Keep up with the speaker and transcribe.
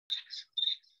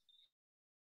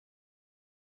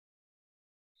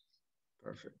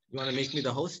Perfect. You want to make me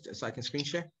the host so I can screen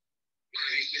share?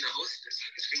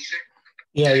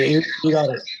 Yeah, you got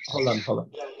it. Hold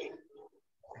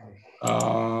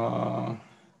on.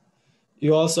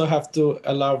 You also have to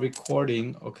allow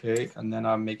recording, okay? And then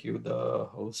I'll make you the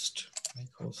host.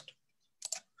 Make host.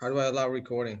 How do I allow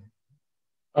recording?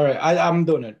 All right, I'm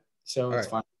doing it, so all it's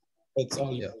right. fine. It's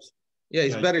all yours. Yeah,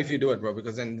 it's better if you do it, bro,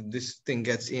 because then this thing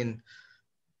gets in,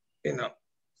 you know.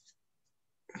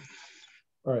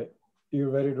 All right, you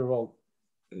ready to roll?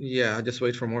 Yeah, I'll just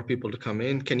wait for more people to come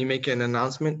in. Can you make an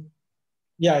announcement?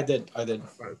 Yeah, I did. All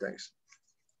right, thanks.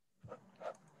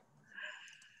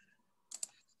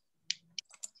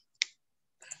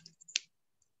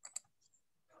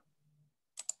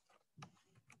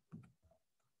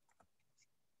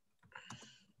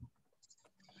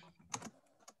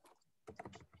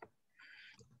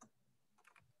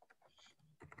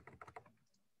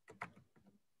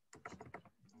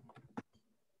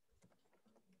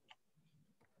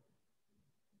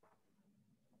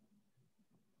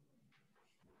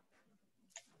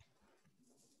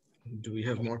 Do we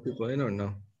have more people in or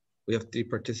no? We have 3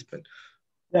 participants.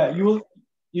 Yeah,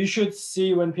 you should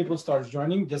see when people start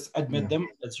joining, just admit them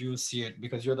as you see it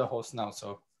because you're the host now.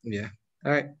 So yeah.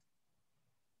 All right.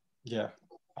 Yeah,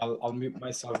 I'll mute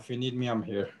myself. If you need me, I'm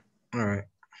here. All right.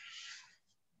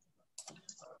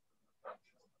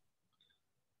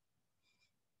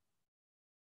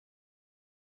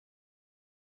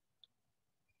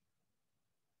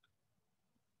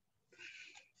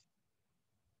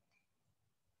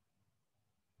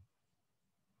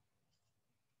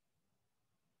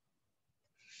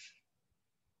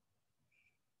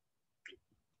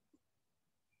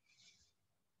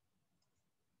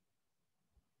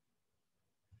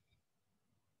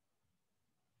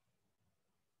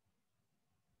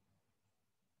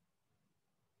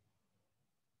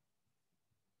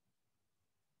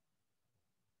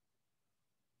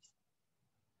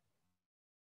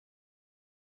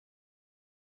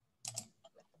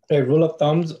 Okay, rule of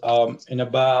thumbs, in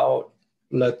about,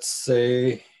 let's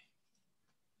say,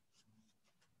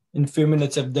 in a few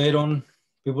minutes, if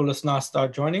people does not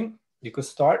start joining, you could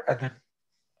start and then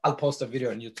I'll post a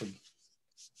video on YouTube.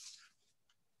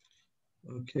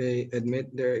 Okay,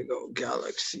 admit, there you go,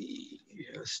 Galaxy,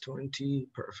 yes, 20,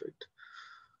 perfect.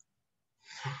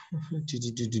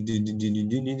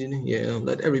 Yeah,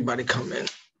 let everybody come in.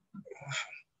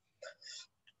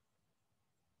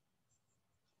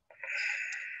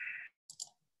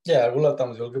 Yeah, rule of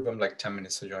thumbs, we'll give them like 10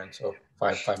 minutes to join, so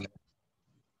five minutes.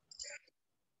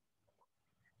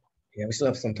 Yeah, we still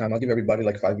have some time. I'll give everybody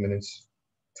like 5 minutes,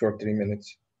 2 or 3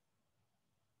 minutes.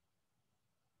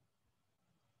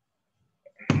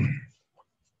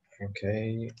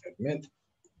 Okay, admit.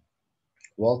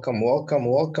 Welcome, welcome,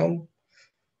 welcome.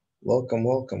 Welcome,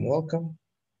 welcome, welcome.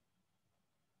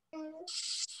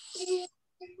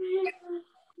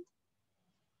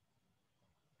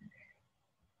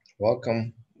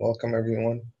 Welcome, welcome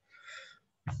everyone.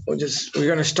 We're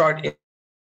gonna start in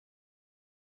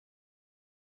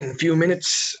a few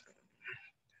minutes.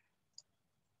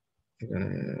 We're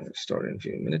gonna start in a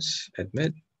few minutes.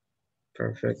 Admit.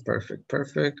 Perfect, perfect,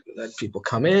 perfect. Let people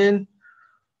come in.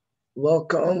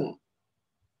 Welcome.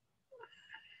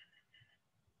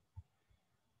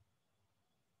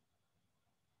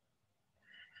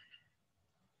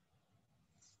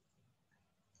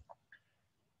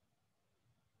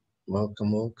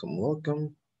 Welcome, welcome,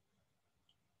 welcome.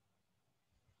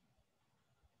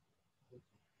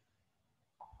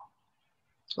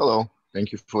 Hello,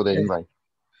 thank you for the invite.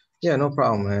 Yeah, no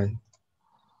problem, man.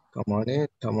 Come on in,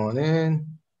 come on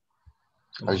in.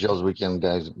 How's y'all's weekend,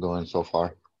 guys, going so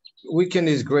far? Weekend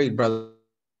is great, brother.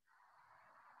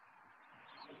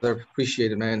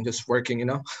 Appreciate it, man. Just working, you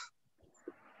know?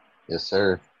 Yes,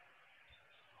 sir.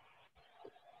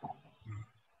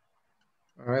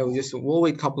 All right, we'll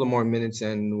wait a couple of more minutes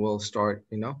and we'll start,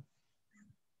 you know?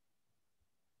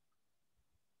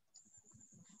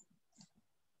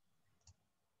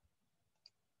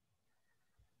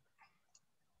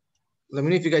 Let me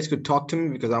know if you guys could talk to me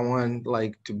because I want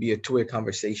like to be a two-way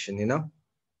conversation, you know?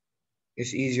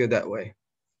 It's easier that way.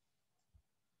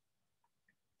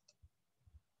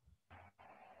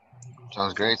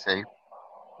 Sounds great, Say.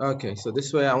 Okay, so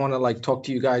this way I want to like talk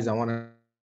to you guys. I want to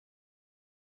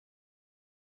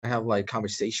have like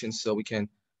conversations so we can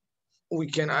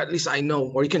at least I know,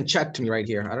 or you can chat to me right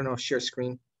here. I don't know, share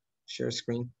screen.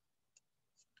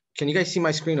 Can you guys see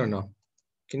my screen or no?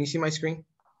 Can you see my screen?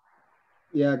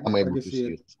 Yeah, I'm able to to see see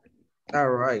it. All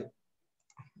right.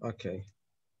 Okay.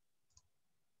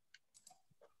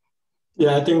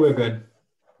 Yeah, I think we're good.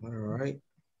 All right.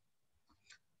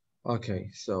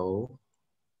 Okay, so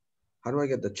how do I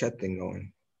get the chat thing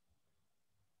going?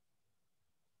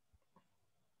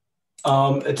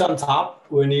 It's on top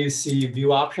when you see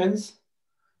view options.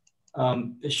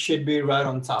 It should be right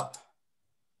on top.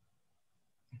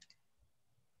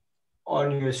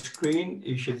 On your screen,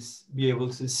 you should be able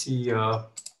to see a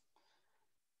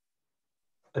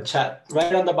chat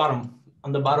right on the bottom.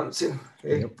 On the bottom too.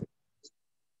 Okay. Yep.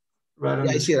 Right on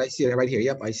Yeah, the I see it right here.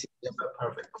 Yep, I see it. Yep.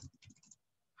 Perfect.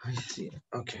 I see it.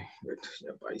 Okay, good.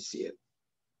 Yep, I see it.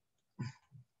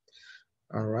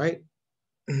 All right.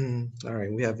 All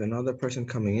right, we have another person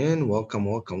coming in. Welcome,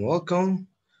 welcome, welcome.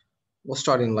 We'll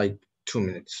start in like 2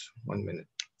 minutes, 1 minute.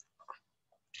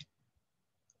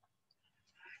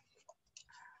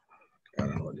 I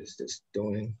don't know what is this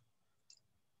doing.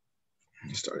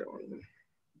 Start it 1 minute.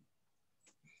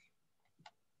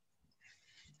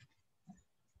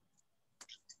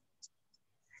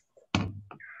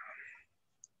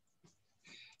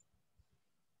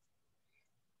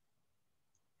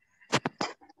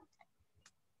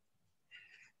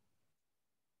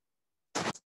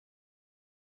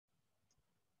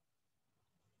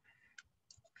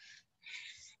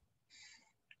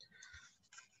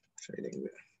 Trading.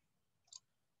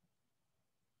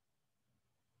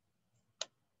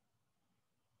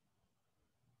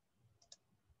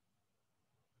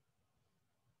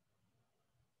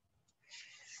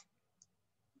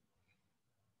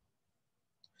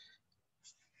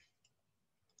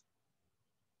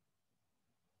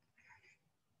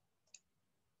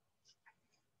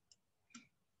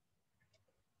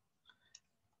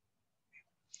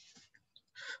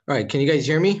 All right, can you guys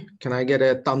hear me? Can I get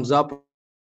a thumbs up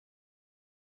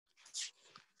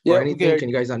or anything? Can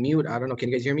you guys unmute? I don't know. Can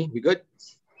you guys hear me? We good?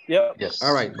 Yep. Yes.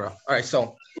 All right, bro. All right,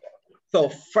 so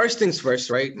first things first,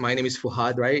 right? My name is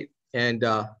Fuhad, right? And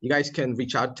you guys can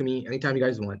reach out to me anytime you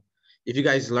guys want. If you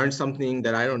guys learn something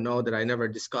that I don't know, that I never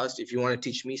discussed, if you want to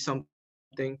teach me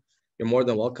something, you're more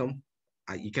than welcome.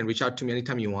 You can reach out to me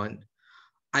anytime you want.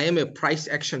 I am a price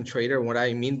action trader. What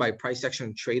I mean by price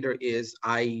action trader is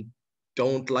I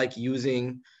don't like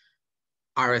using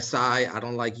RSI. I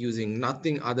don't like using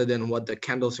nothing other than what the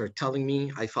candles are telling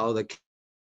me. I follow the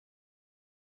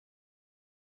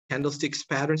candlesticks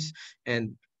patterns,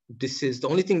 and this is the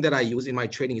only thing that I use in my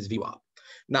trading is VWAP.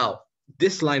 Now,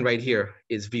 this line right here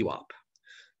is VWAP.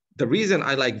 The reason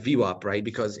I like VWAP, right?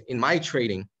 Because in my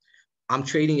trading, I'm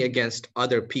trading against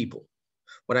other people.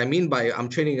 What I mean by I'm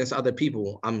trading against other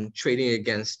people, I'm trading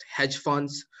against hedge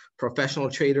funds, professional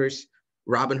traders,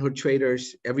 Robinhood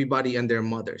traders, everybody and their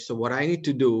mother. So what I need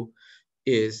to do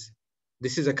is,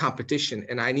 this is a competition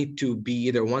and I need to be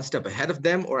either one step ahead of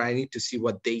them or I need to see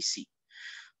what they see.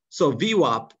 So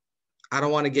VWAP, I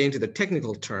don't want to get into the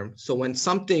technical term. So when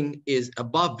something is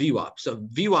above VWAP, so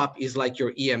VWAP is like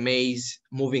your EMAs,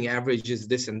 moving averages,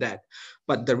 this and that.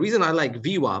 But the reason I like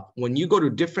VWAP, when you go to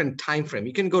different time frame,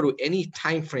 you can go to any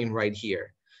time frame right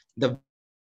here. The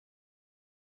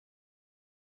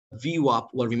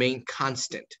VWAP will remain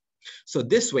constant. So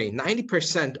this way,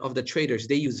 90% of the traders,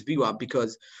 they use VWAP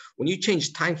because when you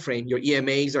change time frame, your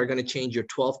EMAs are going to change, your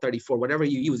 1234, whatever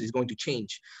you use is going to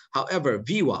change. However,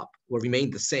 VWAP will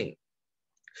remain the same.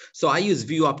 So I use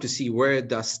VWAP to see where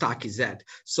the stock is at.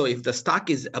 So if the stock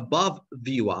is above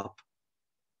VWAP,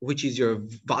 which is your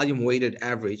volume weighted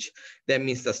average, that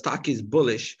means the stock is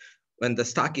bullish. When the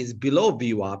stock is below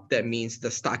VWAP, that means the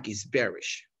stock is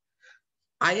bearish.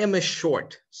 I am a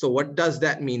short. So what does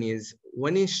that mean is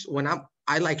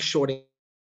I like shorting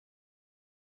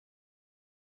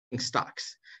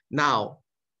stocks. Now,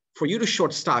 for you to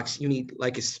short stocks, you need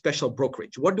like a special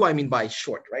brokerage. What do I mean by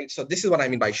short, right? So this is what I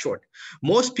mean by short.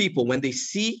 Most people, when they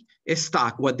see a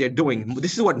stock, what they're doing,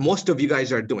 this is what most of you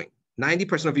guys are doing.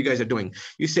 90% of you guys are doing.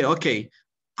 You say, okay,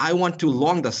 I want to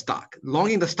long the stock.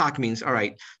 Longing the stock means, all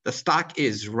right, the stock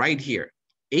is right here,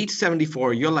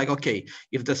 874. You're like, okay,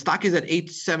 if the stock is at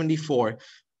 874,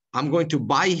 I'm going to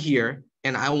buy here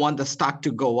and I want the stock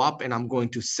to go up and I'm going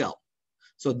to sell.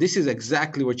 So this is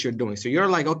exactly what you're doing. So you're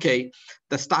like, okay,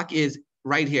 the stock is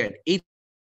right here at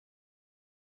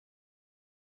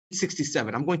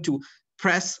 867. I'm going to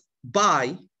press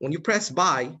buy. When you press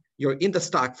buy, you're in the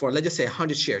stock for, let's just say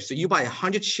 100 shares. So you buy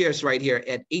 100 shares right here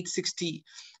at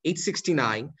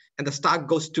 869, and the stock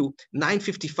goes to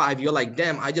 955. You're like,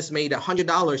 damn, I just made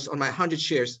 $100 on my 100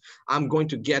 shares. I'm going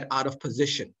to get out of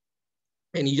position.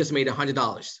 And you just made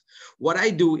 $100. What I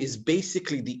do is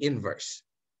basically the inverse.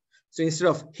 So instead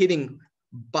of hitting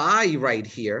buy right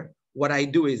here, what I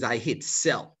do is I hit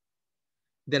sell.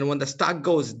 Then when the stock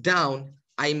goes down,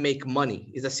 I make money.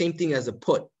 It's the same thing as a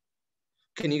put.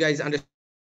 Can you guys understand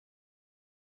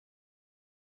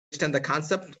understand the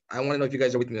concept? I want to know if you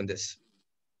guys are with me on this.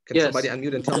 Can Yes. somebody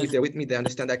unmute and tell me if they're with me? They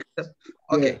understand that concept?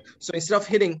 Okay. Yeah. So instead of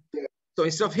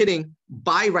hitting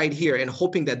buy right here and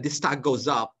hoping that this stock goes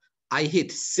up, I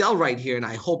hit sell right here and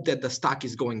I hope that the stock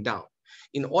is going down.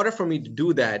 In order for me to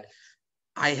do that,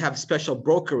 I have special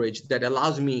brokerage that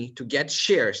allows me to get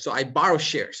shares. So I borrow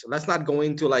shares. Let's not go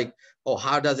into like, oh,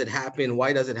 how does it happen?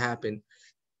 Why does it happen?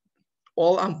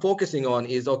 All I'm focusing on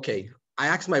is, okay, I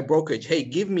asked my brokerage, hey,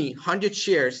 give me 100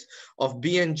 shares of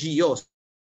BNGO.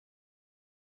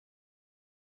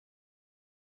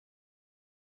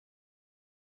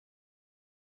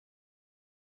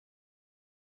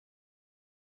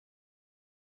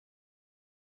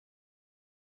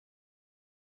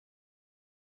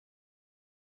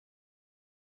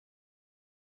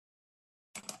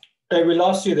 Hey, we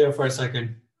lost you there for a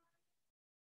second.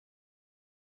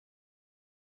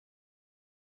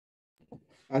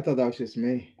 I thought that was just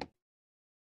me.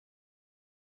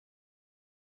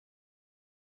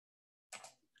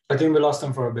 I think we lost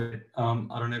him for a bit. I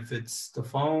don't know if it's the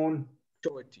phone.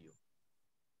 Show it to you.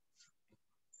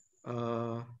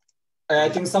 I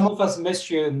think some of us missed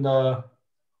you in the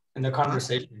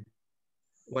conversation.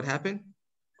 What happened?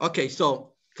 Okay,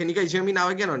 so can you guys hear me now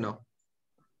again or no?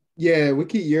 Yeah, we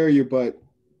can hear you, but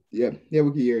yeah, we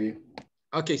can hear you.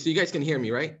 Okay, so you guys can hear me,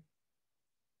 right?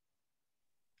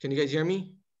 Can you guys hear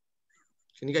me?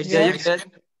 Can you guys hear me?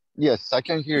 Yes, I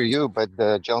can hear you, but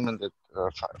the gentleman that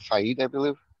Faid, I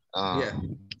believe. Yeah.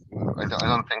 I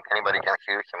don't think anybody can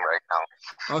hear him right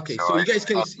now. Okay, so you guys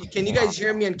can you guys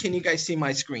hear me and can you guys see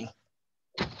my screen?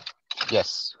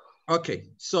 Yes. Okay,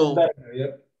 so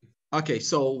okay,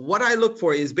 so what I look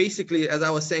for is basically, as I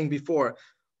was saying before,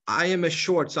 I am a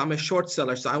short, so I'm a short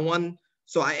seller.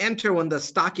 So I enter when the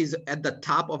stock is at the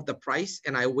top of the price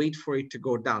and I wait for it to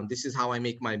go down. This is how I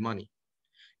make my money.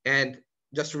 And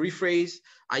just to rephrase,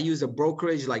 I use a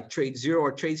brokerage like Trade Zero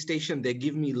or Trade Station. They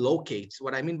give me locates.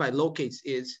 What I mean by locates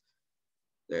is,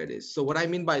 there it is. So what I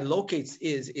mean by locates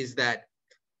is that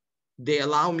they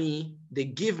allow me, they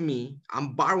give me,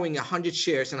 I'm borrowing 100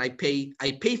 shares and I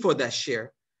pay for that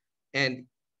share and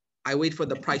I wait for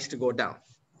the price to go down.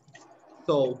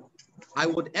 So I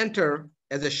would enter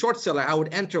as a short seller, I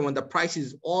would enter when the price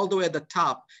is all the way at the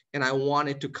top and I want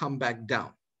it to come back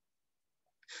down.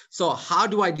 So how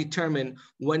do I determine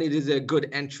when it is a good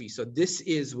entry? So this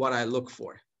is what I look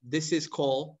for. This is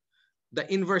called the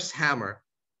inverse hammer.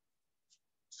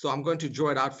 So I'm going to draw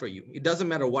it out for you. It doesn't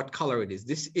matter what color it is.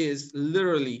 This is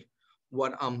literally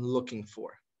what I'm looking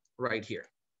for right here.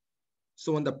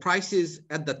 So when the price is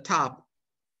at the top,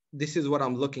 this is what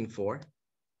I'm looking for.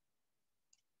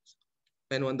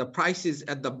 And when the price is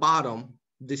at the bottom,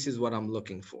 this is what I'm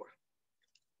looking for.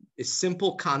 It's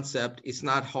simple concept. It's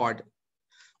not hard.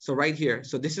 So right here,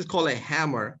 so this is called a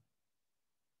hammer.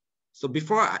 So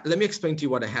let me explain to you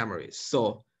what a hammer is.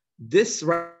 So this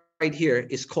right here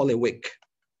is called a wick.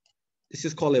 This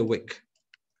is called a wick.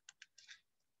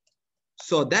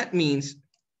 So that means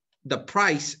the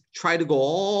price tried to go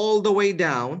all the way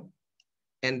down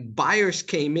and buyers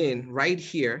came in right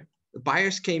here. The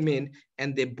buyers came in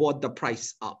and they bought the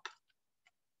price up.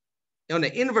 On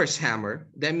the inverse hammer,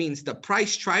 that means the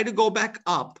price tried to go back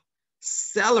up,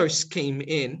 sellers came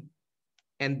in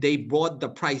and they brought the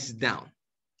price down.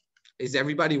 Is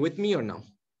everybody with me or no?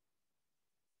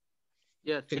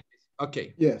 Yes.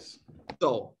 Okay. Yes.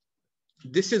 So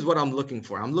this is what I'm looking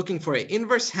for. I'm looking for an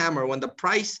inverse hammer. When the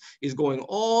price is going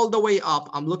all the way up,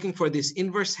 I'm looking for this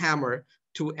inverse hammer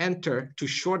to enter to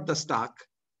short the stock.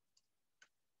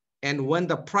 And when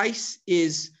the price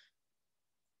is,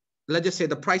 let's just say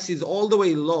the price is all the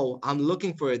way low, I'm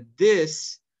looking for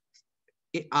this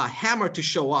hammer to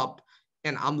show up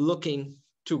and I'm looking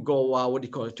to go,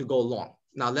 to go long.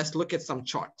 Now let's look at some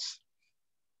charts.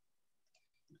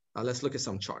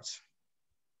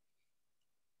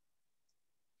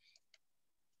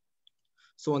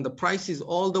 So when the price is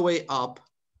all the way up,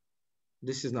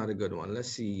 this is not a good one. Let's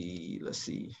see.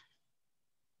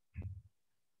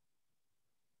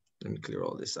 Let me clear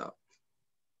all this out.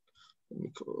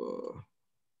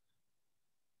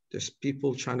 There's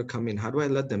people trying to come in. How do I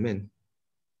let them in?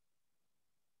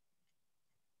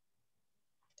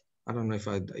 I don't know if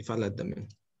I let them in.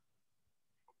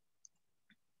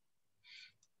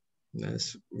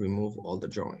 Let's remove all the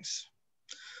drawings.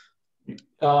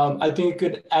 I think you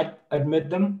could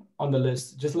admit them on the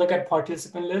list. Just look at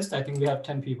participant list. I think we have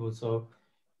 10 people, so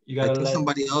you gotta let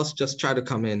somebody else just try to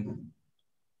come in.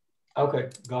 Okay,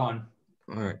 go on.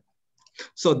 All right.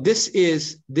 So this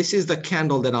is the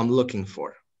candle that I'm looking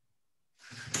for.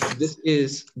 This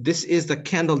is the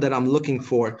candle that I'm looking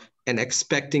for and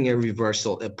expecting a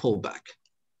reversal, a pullback.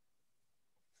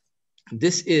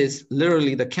 This is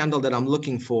literally the candle that I'm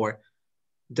looking for,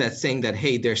 that's saying that,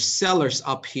 hey, there's sellers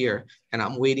up here and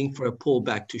I'm waiting for a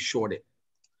pullback to short it.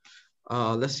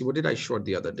 Let's see, what did I short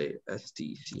the other day?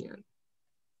 STCN.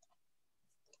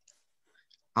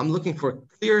 I'm looking for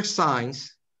clear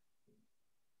signs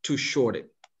to short it.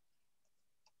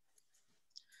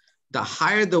 The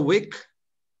higher the wick,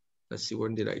 let's see,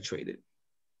 when did I trade it?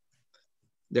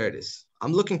 There it is.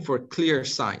 I'm looking for clear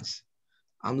signs.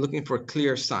 I'm looking for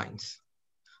clear signs.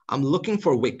 I'm looking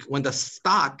for wick. When the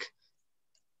stock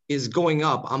is going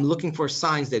up, I'm looking for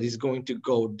signs that is going to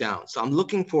go down. So I'm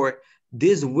looking for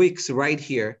these wicks right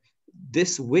here,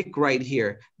 this wick right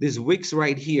here, these wicks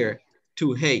right here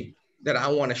to, hey, that I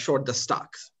want to short the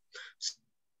stocks.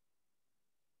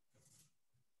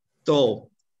 So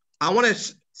I want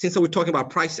to, since we're talking about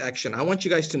price action, I want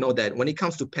you guys to know that when it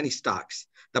comes to penny stocks,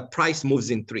 the price moves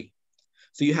in three.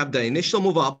 So you have the initial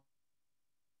move up,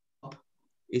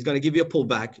 it's going to give you a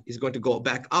pullback, it's going to go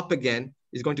back up again,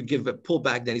 it's going to give a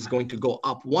pullback, then it's going to go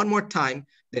up one more time,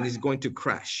 then it's going to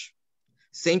crash.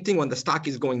 Same thing when the stock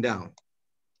is going down.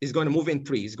 It's going to move in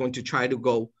three. It's going to try to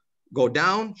go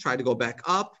down, try to go back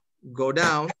up, go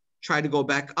down, try to go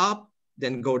back up,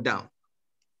 then go down.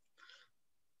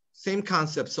 Same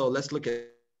concept. So let's look at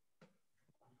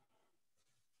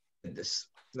this.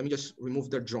 Let me just remove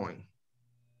the drawing.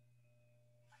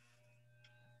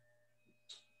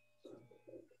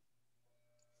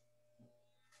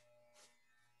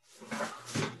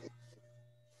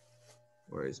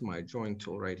 Where is my drawing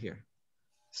tool? Right here.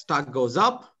 Stock goes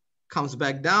up, comes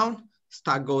back down,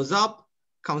 stock goes up,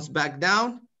 comes back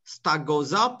down, stock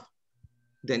goes up,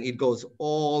 then it goes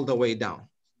all the way down.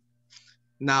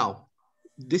 Now,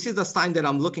 this is a sign that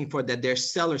I'm looking for, that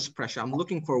there's seller's pressure. I'm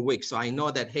looking for wick. So I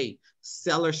know that, hey,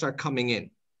 sellers are coming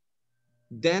in.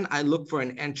 Then I look for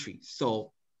an entry.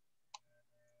 So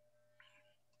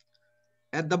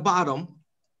at the bottom,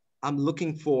 I'm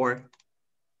looking for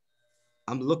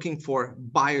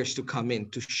buyers to come in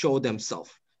to show themselves.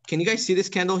 Can you guys see this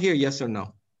candle here? Yes or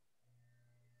no?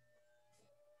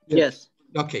 Yes.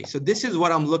 Okay, so this is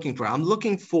what I'm looking for. I'm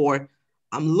looking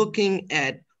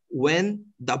at when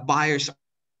the buyers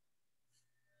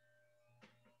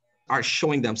are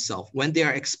showing themselves, when they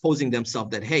are exposing themselves,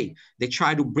 that, hey, they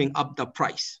try to bring up the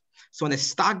price. So when a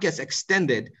stock gets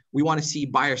extended, we want to see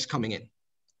buyers coming in.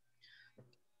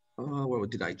 Where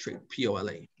did I trade?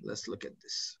 POLA. Let's look at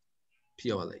this.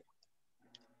 POLA.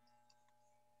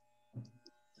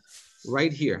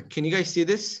 Right here. Can you guys see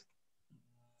this?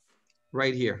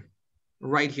 Right here.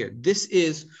 Right here. This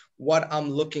is what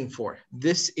I'm looking for.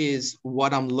 This is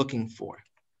what I'm looking for.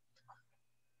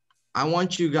 I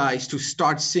want you guys to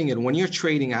start seeing it. When you're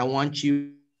trading, I want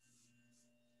you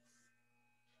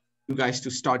guys to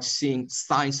start seeing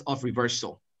signs of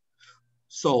reversal.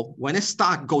 So when a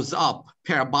stock goes up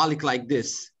parabolic like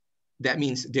this, that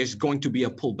means there's going to be a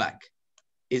pullback.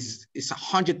 It's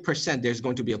 100% there's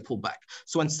going to be a pullback.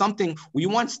 So when something, we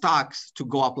want stocks to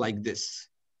go up like this.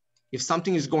 If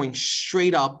something is going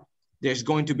straight up, there's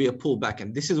going to be a pullback.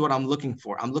 And this is what I'm looking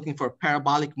for. I'm looking for a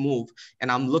parabolic move,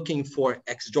 and I'm looking for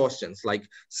exhaustions, like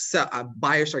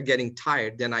buyers are getting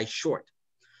tired, then I short.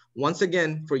 Once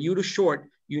again, for you to short,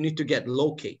 you need to get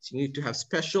locates. You need to have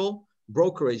special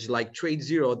brokerage like Trade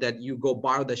Zero that you go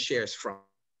borrow the shares from.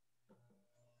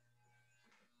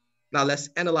 Now let's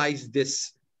analyze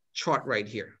this chart right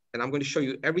here. And I'm going to show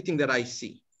you everything that I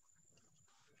see.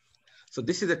 So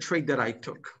this is a trade that I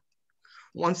took.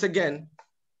 Once again,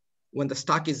 when the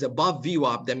stock is above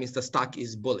VWAP, that means the stock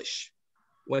is bullish.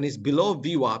 When it's below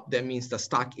VWAP, that means the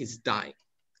stock is dying.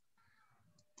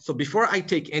 So before I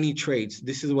take any trades,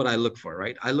 this is what I look for,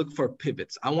 right? I look for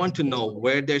pivots. I want to know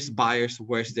where there's buyers,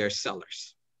 where's there's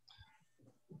sellers.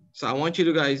 So I want you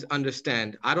to guys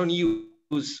understand, I don't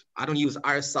use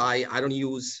RSI, I don't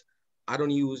use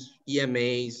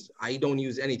EMAs, I don't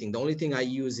use anything. The only thing I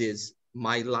use is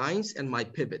my lines and my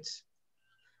pivots.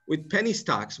 With penny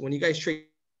stocks, when you guys trade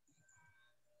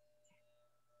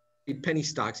penny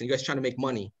stocks and you guys trying to make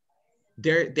money,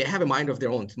 they have a mind of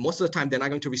their own. Most of the time, they're not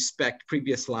going to respect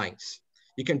previous lines.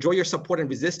 You can draw your support and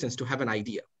resistance to have an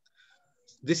idea.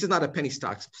 This is not a penny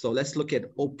stock. So let's look at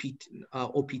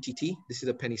OPTT. This is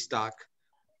a penny stock.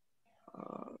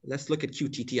 Let's look at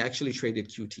QTT. I actually traded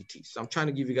QTT. So I'm trying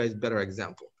to give you guys a better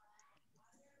example.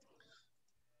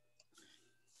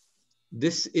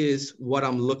 This is what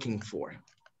I'm looking for.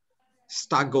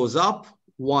 Stock goes up,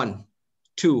 1,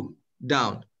 2,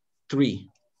 down, 3,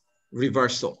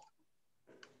 reversal.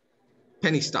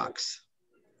 Penny stocks.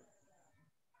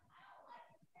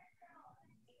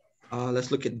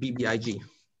 Let's look at BBIG.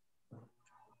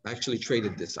 I actually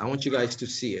traded this. I want you guys to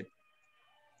see it.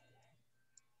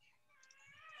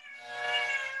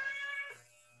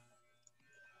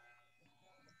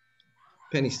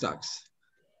 penny stocks.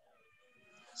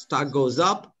 Stock goes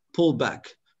up, pull back,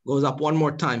 goes up one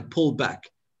more time, pull back,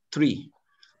 3.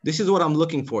 This is what I'm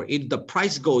looking for. If the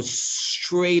price goes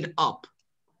straight up,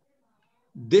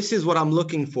 this is what I'm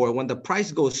looking for. When the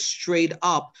price goes straight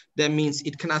up, that means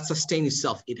it cannot sustain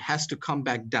itself. It has to come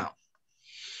back down.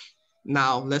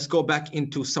 Now let's go back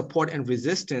into support and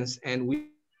resistance, and we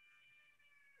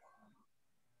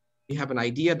have an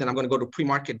idea. Then I'm going to go to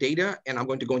pre-market data, and I'm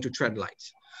going to go into trend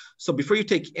lines. So before you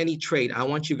take any trade, I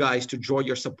want you guys to draw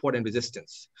your support and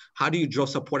resistance. How do you draw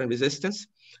support and resistance?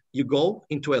 You go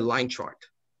into a line chart.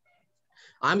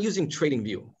 I'm using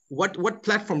TradingView. What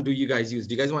platform do you guys use?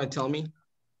 Do you guys want to tell me?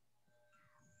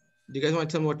 Do you guys want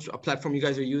to tell me what platform you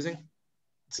guys are using?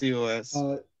 TOS.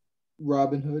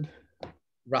 Robinhood.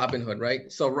 Robinhood,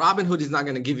 right? So Robinhood is not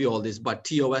going to give you all this, but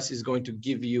TOS is going to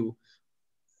give you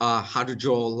how to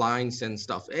draw lines and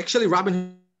stuff. Actually,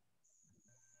 Robinhood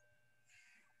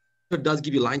does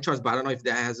give you line charts, but I don't know if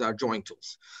that has drawing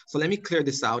tools. So let me clear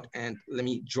this out and let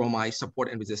me draw my support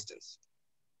and resistance.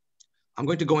 I'm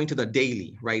going to go into the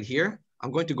daily right here.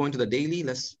 I'm going to go into the daily.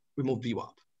 Let's remove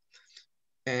VWAP.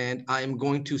 And I'm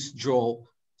going to draw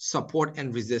support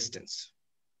and resistance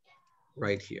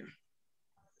right here.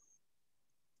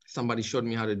 Somebody showed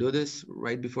me how to do this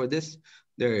right before this.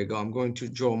 There you go. I'm going to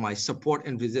draw my support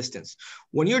and resistance.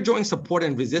 When you're drawing support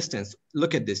and resistance,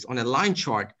 look at this. On a line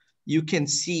chart, you can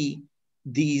see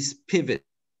these pivots.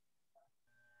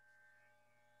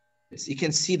 You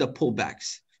can see the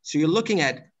pullbacks. So you're looking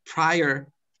at prior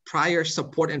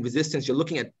support and resistance. You're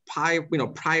looking at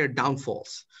prior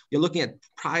downfalls. You're looking at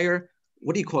prior,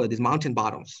 what do you call it? These mountain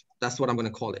bottoms. That's what I'm going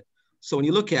to call it. So when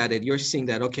you look at it, you're seeing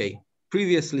that, okay,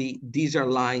 previously, these are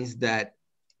lines that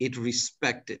it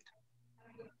respected.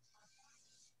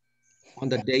 On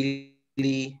the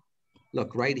daily,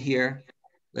 look right here.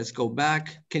 Let's go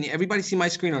back. Can everybody see my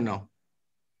screen or no?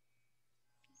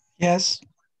 Yes.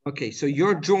 Okay, so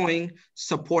you're drawing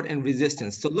support and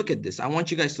resistance. So look at this. I want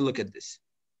you guys to look at this.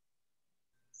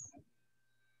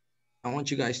 I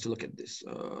want you guys to look at this.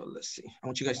 Let's see. I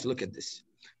want you guys to look at this.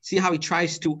 See how he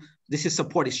tries to, this is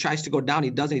support. He tries to go down. He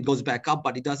doesn't. It goes back up,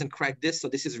 but he doesn't crack this. So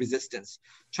this is resistance.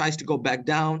 Tries to go back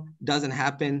down. Doesn't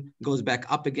happen. Goes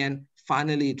back up again.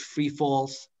 Finally, it free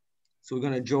falls. So we're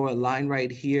going to draw a line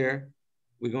right here.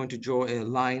 We're going to draw a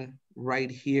line right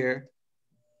here.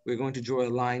 We're going to draw a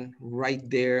line right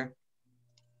there.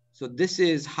 So this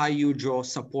is how you draw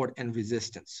support and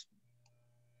resistance.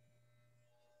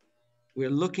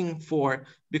 We're looking for,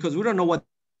 because we don't know what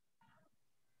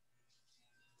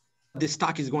this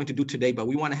stock is going to do today, but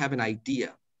we want to have an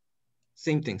idea.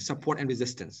 Same thing, support and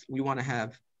resistance. We want to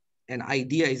have an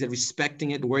idea. Is it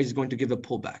respecting it? Where is it going to give a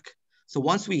pullback? So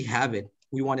once we have it,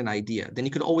 we want an idea. Then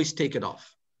you could always take it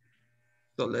off.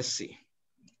 So let's see.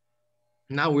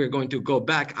 Now we're going to go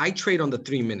back. I trade on the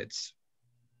 3 minutes.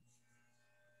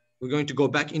 We're going to go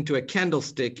back into a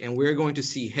candlestick and we're going to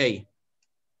see, hey,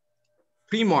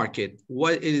 pre-market,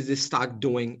 what is this stock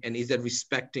doing? And is it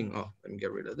respecting, oh, let me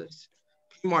get rid of this.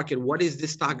 Pre-market, what is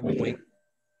this stock doing?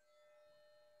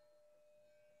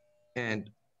 And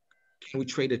can we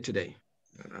trade it today?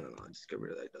 I don't know, just get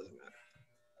rid of that, it doesn't matter.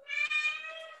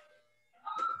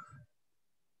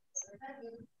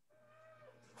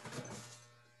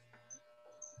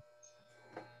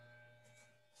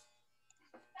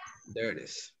 There it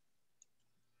is.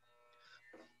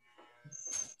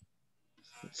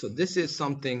 So this is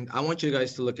something, I want you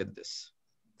guys to look at this.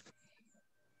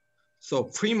 So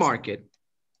pre-market,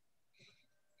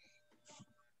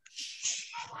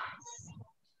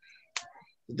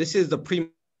 this is the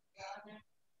pre-market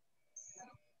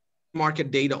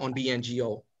data on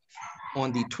BNGO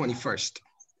on the 21st.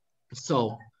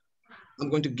 So I'm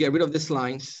going to get rid of these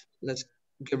lines. Let's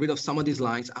get rid of some of these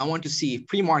lines. I want to see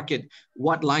pre-market,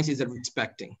 what lines is it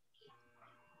respecting?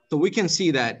 So we can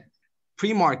see that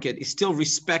pre-market is still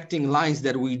respecting lines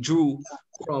that we drew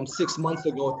from 6 months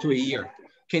ago to a year.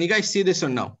 Can you guys see this or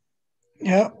no?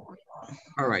 Yeah.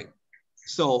 All right.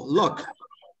 So look,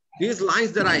 these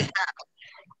lines that I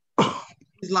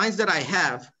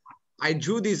have, I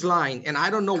drew this line and I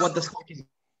don't know what the stock is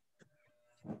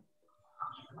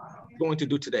going to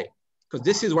do today. Because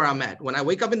this is where I'm at. When I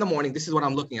wake up in the morning, this is what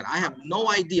I'm looking at. I have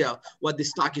no idea what this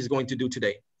stock is going to do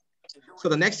today. So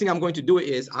the next thing I'm going to do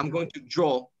is I'm going to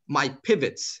draw my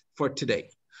pivots for today.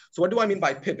 So what do I mean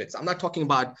by pivots? I'm not talking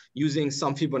about using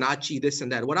some Fibonacci, this and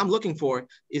that. What I'm looking for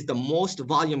is the most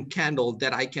volume candle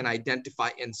that I can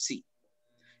identify and see.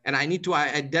 And I need to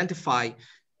identify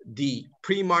the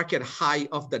pre-market high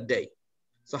of the day.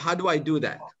 So how do I do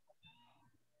that?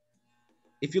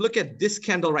 If you look at this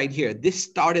candle right here, this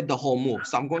started the whole move.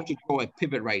 So I'm going to draw a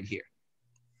pivot right here.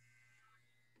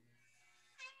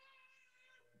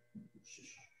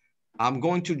 I'm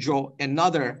going to draw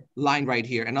another line right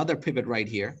here, another pivot right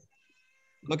here.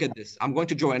 Look at this. I'm going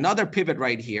to draw another pivot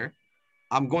right here.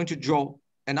 I'm going to draw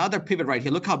another pivot right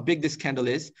here. Look how big this candle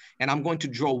is. And I'm going to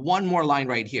draw one more line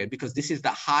right here because this is the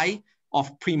high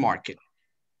of pre-market.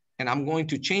 And I'm going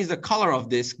to change the color of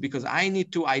this because I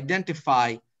need to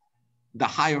identify the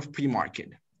high of pre-market.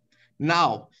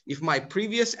 Now, if my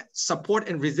previous support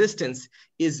and resistance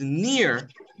is near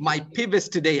my pivots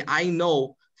today, I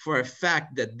know for a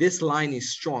fact that this line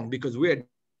is strong because we're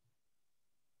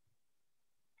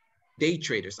day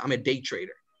traders. I'm a day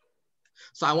trader.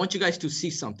 So I want you guys to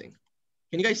see something.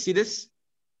 Can you guys see this?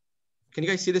 Can you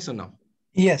guys see this or no?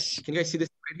 Yes. Can you guys see this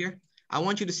right here? I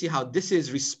want you to see how this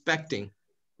is respecting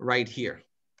right here.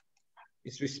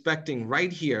 It's respecting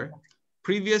right here.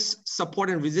 Previous support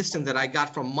and resistance that I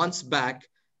got from months back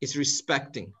is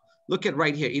respecting. Look at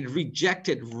right here. It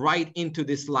rejected right into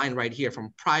this line right here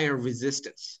from prior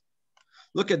resistance.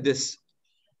 Look at this.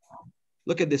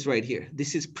 Look at this right here.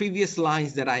 This is previous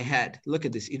lines that I had. Look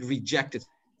at this. It rejected.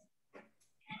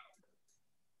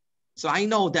 So I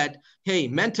know that, hey,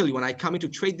 mentally, when I come in to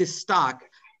trade this stock,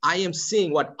 I am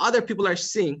seeing what other people are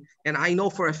seeing. And I know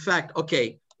for a fact,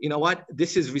 okay, you know what?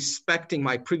 This is respecting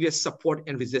my previous support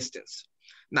and resistance.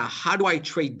 Now, how do I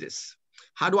trade this?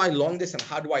 How do I long this and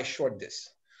how do I short this?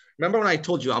 Remember when I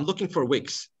told you I'm looking for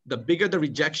wicks. The bigger the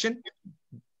rejection,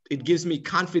 it gives me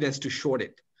confidence to short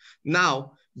it.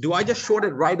 Now, do I just short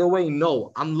it right away?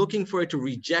 No, I'm looking for it to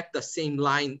reject the same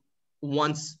line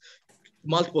once,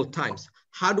 multiple times.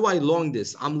 How do I long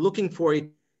this? I'm looking for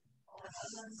it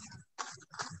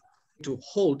to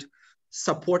hold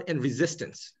support and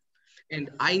resistance.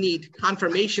 And I need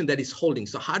confirmation that it's holding.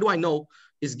 So how do I know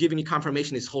it's giving me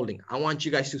confirmation it's holding? I want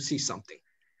you guys to see something.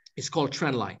 It's called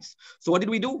trend lines. So what did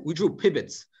we do? We drew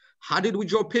pivots. How did we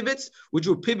draw pivots? We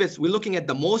drew pivots. We're looking at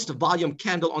the most volume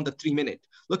candle on the 3-minute.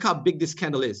 Look how big this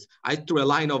candle is. I threw a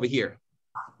line over here.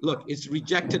 Look, it's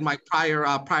rejected my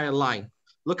prior line.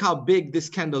 Look how big this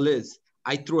candle is.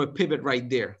 I threw a pivot right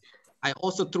there. I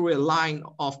also threw a line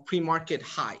of pre-market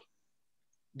high.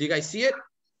 Do you guys see it?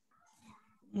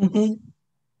 Mm-hmm.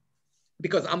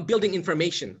 Because I'm building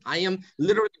information. I am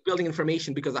literally building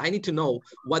information because I need to know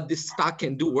what this stock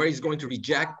can do, where it's going to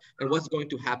reject, and what's going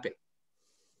to happen.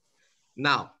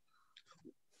 Now,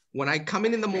 when I come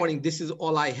in the morning, this is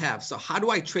all I have. So how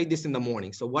do I trade this in the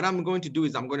morning? So what I'm going to do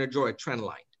is I'm going to draw a trend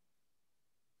line.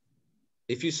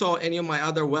 If you saw any of my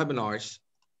other webinars,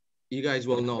 you guys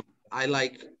will know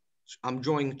I'm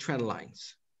drawing trend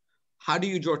lines. How do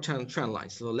you draw trend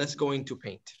lines? So let's go into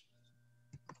Paint.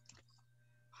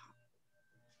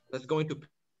 Let's go into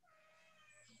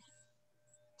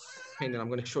Paint, and I'm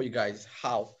going to show you guys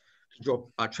how to draw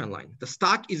a trend line. The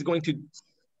stock is going to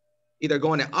either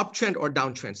go on an uptrend or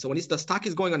downtrend. So when the stock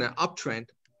is going on an uptrend,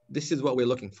 this is what we're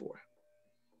looking for.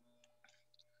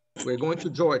 We're going to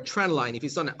draw a trend line. If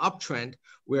it's on an uptrend,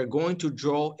 we're going to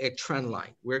draw a trend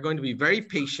line. We're going to be very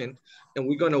patient, and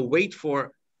we're going to wait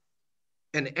for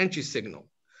an entry signal.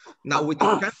 Now with the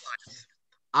trend lines,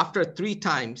 after 3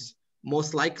 times,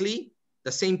 most likely,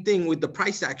 the same thing with the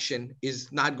price action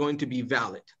is not going to be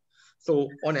valid. So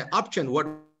on an uptrend, what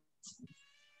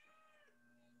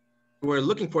we're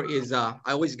looking for is, I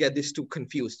always get this too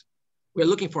confused. We're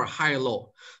looking for a higher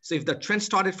low. So if the trend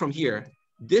started from here,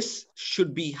 this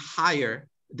should be higher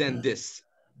than this.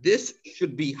 This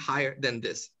should be higher than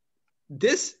this.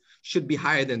 This should be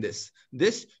higher than this.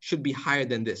 This should be higher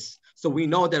than this. So we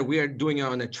know that we are doing it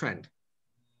on a trend.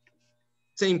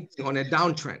 Same thing on a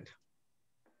downtrend.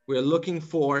 We're looking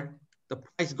for the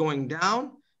price going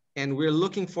down, and we're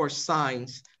looking for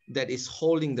signs that is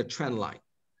holding the trend line.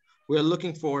 We're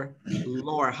looking for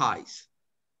lower highs.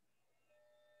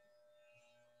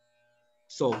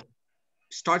 So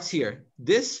starts here.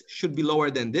 This should be lower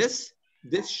than this.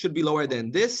 This should be lower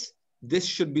than this. This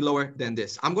should be lower than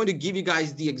this. I'm going to give you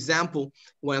guys the example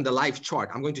on the live chart.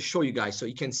 I'm going to show you guys so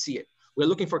you can see it. We're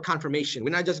looking for confirmation. We're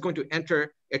not just going to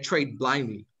enter a trade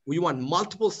blindly. We want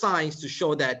multiple signs to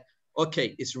show that,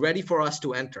 okay, it's ready for us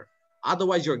to enter.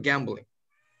 Otherwise, you're gambling.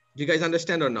 Do you guys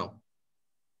understand or no?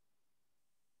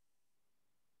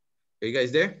 Are you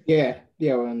guys there? Yeah, I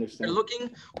understand.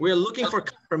 We're looking for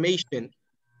confirmation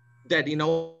that, you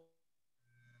know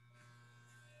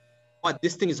what,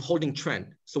 this thing is holding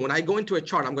trend. So when I go into a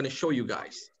chart, I'm going to show you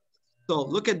guys. So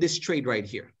look at this trade right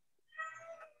here.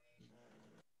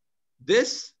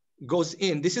 This goes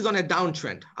in. This is on a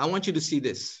downtrend. I want you to see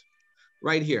this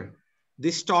right here.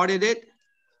 This started it.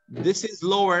 This is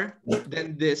lower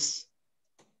than this.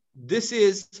 This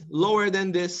is lower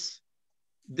than this.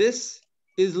 This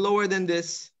is lower than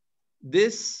this.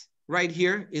 This right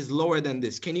here is lower than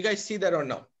this. Can you guys see that or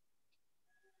no?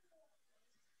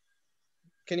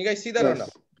 Can you guys see that or no?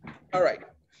 All right.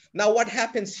 Now what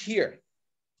happens here?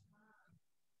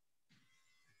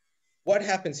 What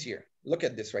happens here? Look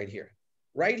at this right here.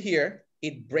 Right here,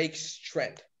 it breaks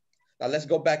trend. Now let's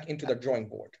go back into the drawing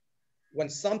board. When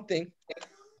something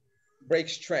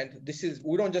breaks trend,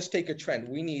 we don't just take a trend,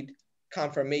 we need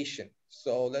confirmation.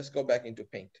 So let's go back into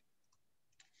Paint.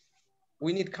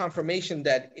 We need confirmation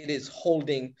that it is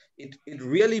holding, it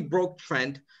really broke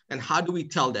trend. And how do we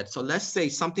tell that? So let's say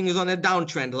something is on a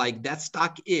downtrend, like that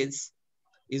stock is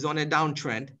on a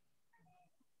downtrend,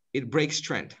 it breaks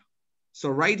trend. So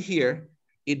right here,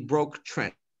 it broke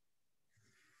trend.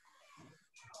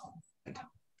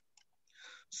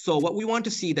 So what we want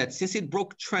to see that since it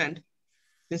broke trend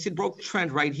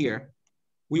right here,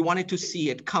 we wanted to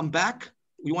see it come back.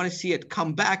 We want to see it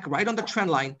come back right on the trend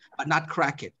line, but not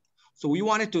crack it. So we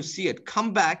wanted to see it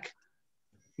come back,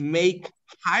 make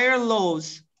higher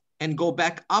lows and go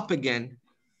back up again,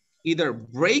 either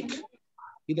break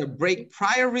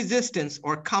prior resistance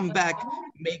or come back,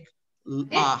 make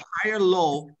a higher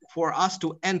low for us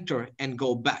to enter and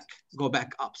go back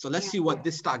up. So let's see what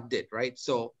this stock did, right?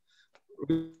 So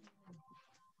real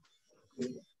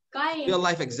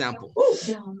life example.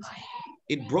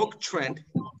 It broke trend.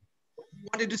 We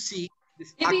wanted to see this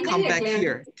stock come back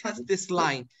here, test this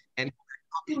line and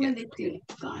go up again.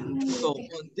 So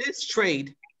on this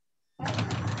trade, as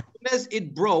soon as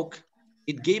it broke,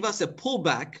 it gave us a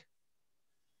pullback.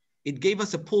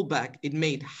 It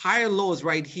made higher lows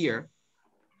right here.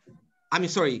 I mean,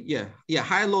 sorry, yeah,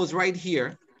 higher lows right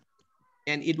here,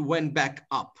 and it went back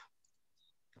up.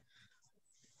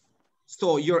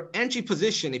 So your entry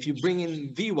position, if you bring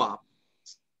in VWAP,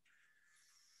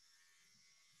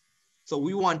 so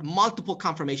we want multiple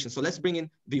confirmations. So let's bring in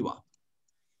VWAP.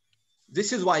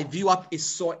 This is why VWAP is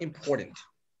so important.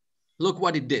 Look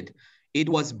what it did. It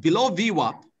was below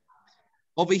VWAP.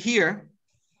 Over here,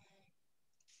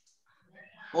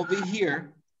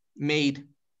 made,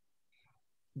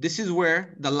 this is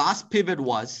where the last pivot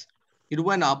was. It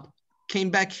went up, came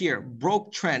back here,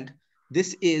 broke trend.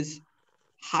 This is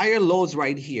higher lows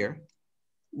right here,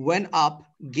 went up,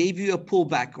 gave you a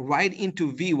pullback right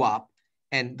into VWAP,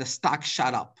 and the stock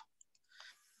shot up.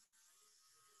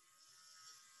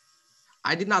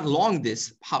 I did not long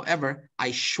this, however, I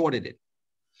shorted it.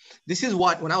 This is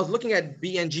what, when I was looking at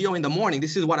BNGO in the morning,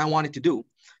 this is what I wanted to do.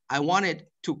 I wanted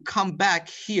to come back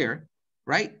here,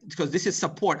 right? Because this is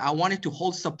support. I wanted to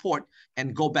hold support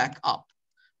and go back up.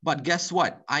 But guess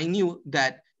what? I knew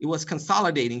that it was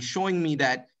consolidating, showing me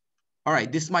that, all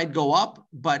right, this might go up.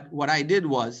 But what I did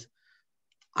was,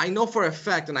 I know for a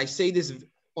fact, and I say this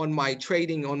on my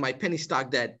trading, on my penny stock,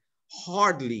 that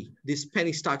hardly these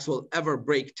penny stocks will ever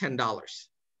break $10.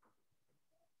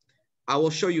 I will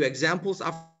show you examples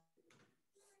after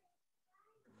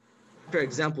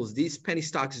examples. These penny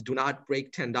stocks do not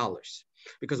break $10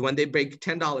 because when they break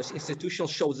 $10, institutional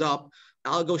shows up,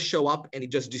 algos show up, and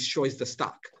it just destroys the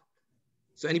stock.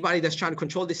 So anybody that's trying to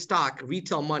control this stock,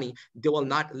 retail money, they will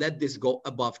not let this go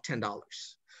above $10.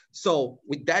 So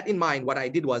with that in mind, what I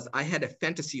did was I had a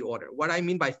fantasy order. What I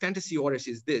mean by fantasy orders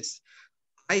is this.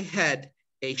 I had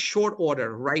a short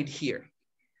order right here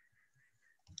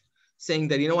saying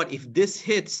that, you know what, if this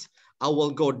hits, I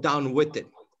will go down with it.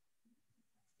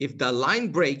 If the line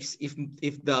breaks, if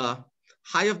the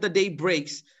high of the day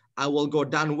breaks, I will go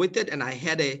down with it. And I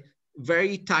had a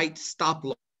very tight stop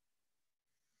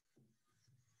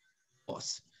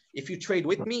loss. If you trade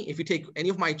with me, if you take any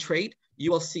of my trade,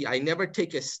 you will see I never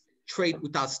take a trade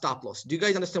without stop loss. Do you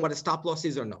guys understand what a stop loss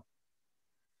is or no?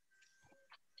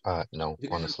 No,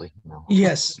 honestly, no.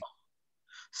 Yes.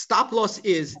 Stop loss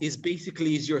is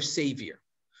basically your savior.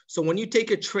 So when you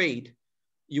take a trade,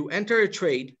 you enter a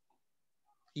trade,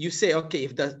 you say, okay,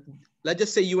 let's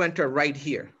just say you enter right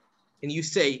here and you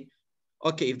say,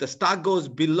 okay, if the stock goes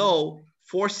below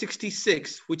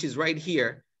 466, which is right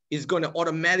here, is going to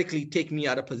automatically take me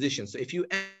out of position. So if you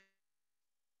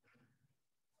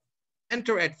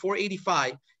enter at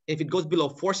 485, if it goes below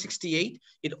 468,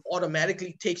 it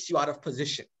automatically takes you out of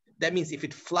position. That means if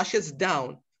it flushes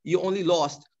down, you only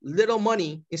lost little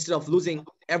money instead of losing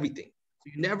everything.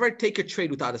 So you never take a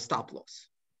trade without a stop loss.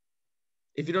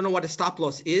 If you don't know what a stop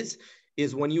loss is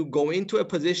when you go into a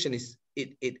position,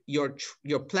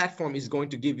 your platform is going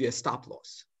to give you a stop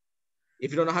loss.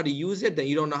 If you don't know how to use it, then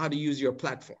you don't know how to use your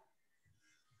platform.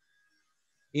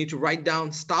 You need to write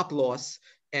down stop loss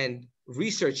and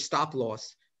research stop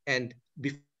loss. And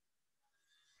before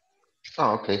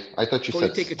okay. I thought you said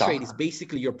you take a trade, it's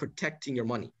basically you're protecting your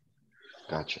money.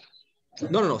 Gotcha.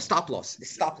 No, stop loss.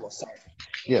 It's stop loss, sorry.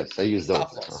 Yes, I use those.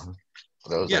 Stop loss.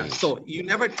 Yeah, so you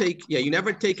never take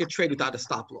a trade without a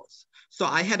stop loss. So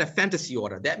I had a fantasy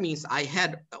order. That means I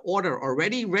had an order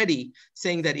already ready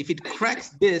saying that if it cracks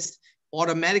this,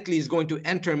 automatically is going to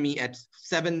enter me at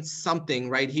 7 something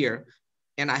right here.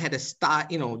 And I had a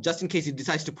stop, you know, just in case it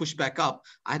decides to push back up,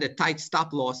 I had a tight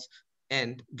stop loss.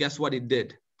 And guess what it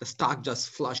did? The stock just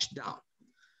flushed down.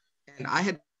 And I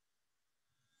had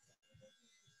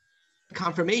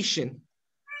confirmation.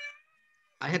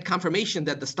 I had confirmation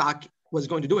that the stock was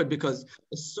going to do it because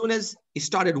as soon as it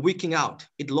started wicking out,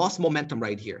 it lost momentum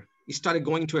right here. It started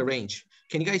going into a range.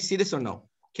 Can you guys see this or no?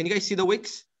 Can you guys see the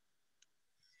wicks?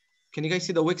 Can you guys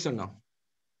see the wicks or no?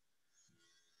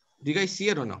 Do you guys see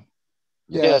it or no?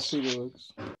 Yeah, Yes. I see the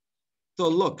looks. So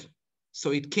look,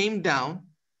 so it came down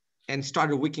and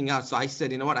started wicking out. So I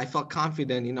said, you know what? I felt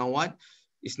confident, you know what?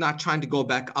 It's not trying to go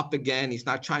back up again. It's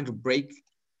not trying to break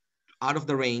out of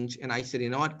the range. And I said, you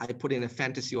know what? I put in a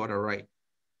fantasy order, right?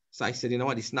 So I said, you know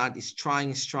what? It's trying,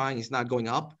 it's not going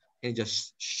up, and it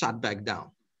just shot back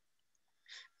down.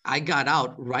 I got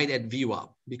out right at VWAP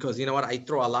because you know what? I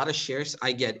throw a lot of shares,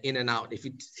 I get in and out. If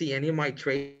you see any of my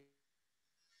trades,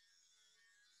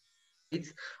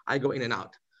 I go in and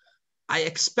out. I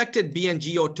expected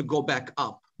BNGO to go back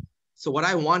up. So what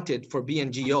I wanted for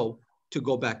BNGO to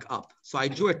go back up. So I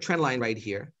drew a trend line right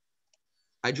here.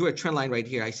 I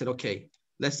said, okay,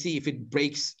 let's see if it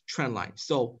breaks trend line.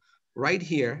 So right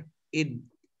here, it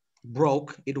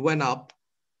broke, it went up.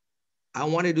 I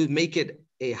wanted to make it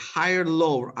a higher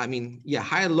low,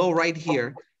 higher low right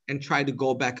here and try to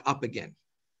go back up again.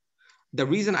 The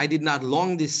reason I did not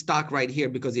long this stock right here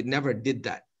because it never did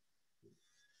that.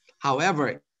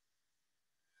 However,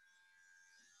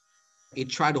 it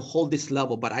tried to hold this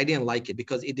level, but I didn't like it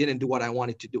because it didn't do what I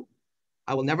wanted to do.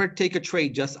 I will never take a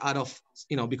trade just out of,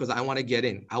 because I want to get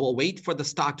in. I will wait for the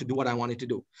stock to do what I wanted to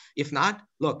do. If not,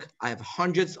 look, I have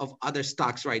hundreds of other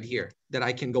stocks right here that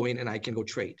I can go in and I can go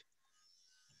trade.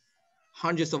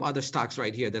 Hundreds of other stocks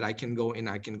right here that I can go in,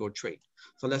 I can go trade.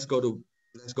 So let's go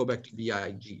back to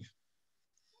VIG.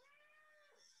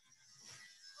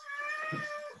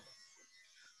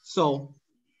 So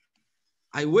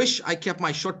I wish I kept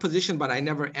my short position, but I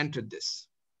never entered this.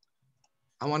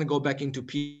 I want to go back into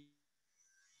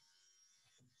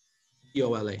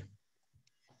POLA.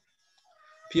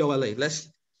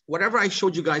 Whatever I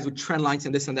showed you guys with trend lines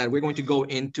and this and that, we're going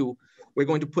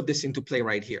to put this into play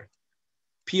right here.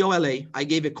 POLA, I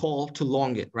gave a call to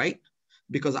long it, right?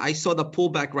 Because I saw the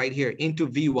pullback right here into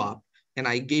VWAP and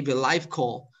I gave a live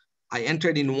call. I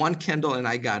entered in one candle and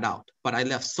I got out, but I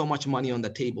left so much money on the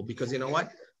table because you know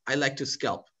what? I like to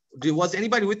scalp. Was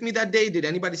anybody with me that day? Did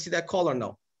anybody see that call or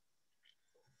no?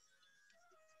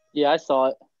 Yeah, I saw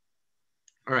it.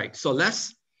 All right, so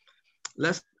let's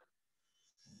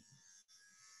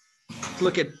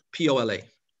look at POLA.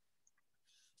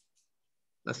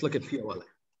 Let's look at POLA.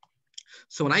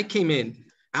 So when I came in,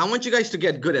 I want you guys to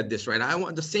get good at this, right? I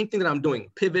want the same thing that I'm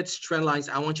doing, pivots, trend lines.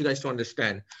 I want you guys to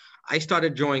understand. I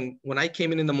started drawing, when I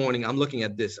came in the morning, I'm looking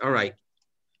at this. All right,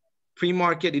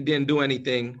 pre-market, it didn't do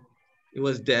anything. It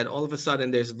was dead. All of a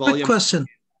sudden there's volume. Quick question.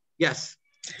 Yes.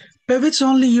 Pivots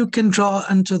only you can draw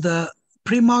into the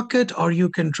pre-market or you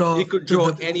can draw. You could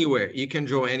draw anywhere. You can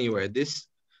draw anywhere.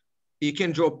 You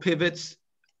can draw pivots.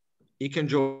 You can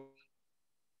draw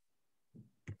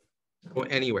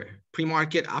anywhere.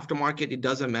 Pre-market, aftermarket, it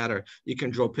doesn't matter. You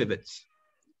can draw pivots.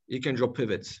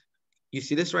 You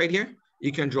see this right here?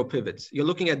 You can draw pivots. You're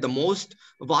looking at the most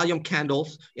volume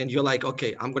candles and you're like,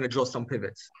 okay, I'm going to draw some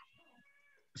pivots.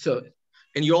 So,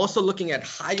 and you're also looking at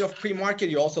high of pre-market.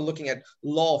 You're also looking at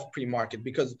low of pre-market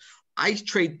because I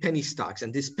trade penny stocks,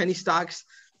 and these penny stocks,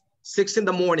 6 in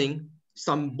the morning,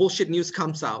 some bullshit news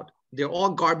comes out. They're all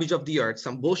garbage of the earth.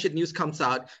 Some bullshit news comes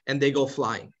out and they go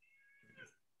flying.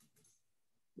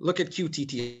 Look at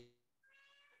QTT.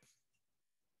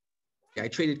 I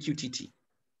traded QTT.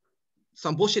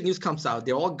 Some bullshit news comes out.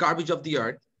 They're all garbage of the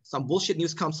earth. Some bullshit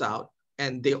news comes out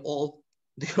and they all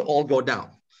go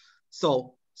down.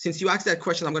 So since you asked that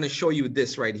question, I'm going to show you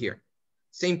this right here.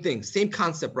 Same thing, same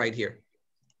concept right here.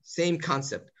 Same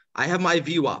concept. I have my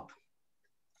VWAP.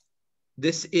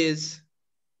 This is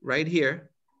right here.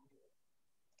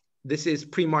 This is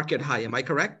pre-market high. Am I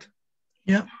correct?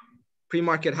 Yeah.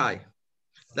 Pre-market high.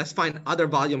 Let's find other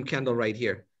volume candle right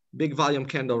here. Big volume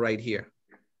candle right here.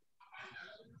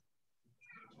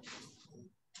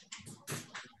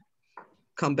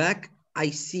 Come back. I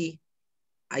see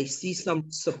some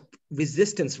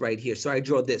resistance right here. So I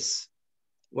draw this.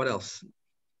 What else?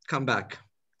 Come back.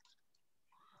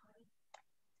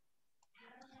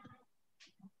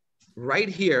 Right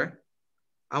here,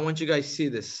 I want you guys to see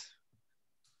this.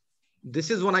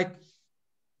 This is like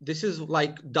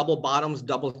double bottoms,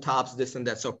 double tops, this and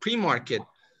that. So pre-market,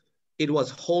 it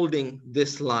was holding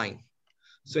this line.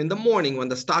 So in the morning when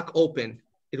the stock opened,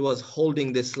 it was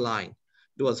holding this line.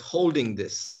 It was holding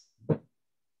this.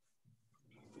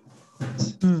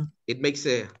 It makes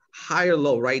a higher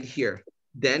low right here.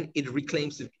 Then it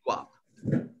reclaims the VWAP.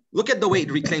 Look at the way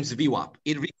it reclaims VWAP.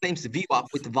 It reclaims VWAP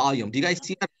with volume. Do you guys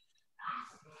see that?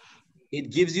 It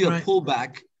gives you a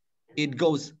pullback. It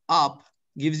goes up,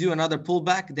 gives you another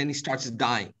pullback, then it starts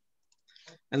dying.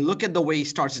 And look at the way it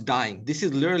starts dying. This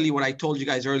is literally what I told you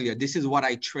guys earlier. This is what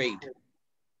I trade.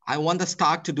 I want the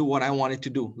stock to do what I want it to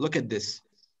do. Look at this.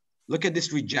 Look at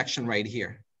this rejection right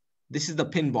here. This is the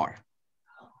pin bar.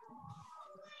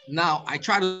 Now I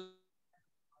try to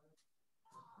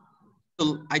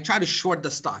short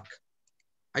the stock.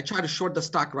 I try to short the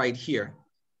stock right here.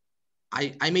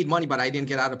 I made money, but I didn't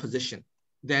get out of position.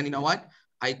 Then you know what?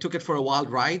 I took it for a wild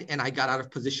ride and I got out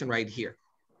of position right here.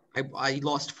 I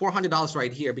lost $400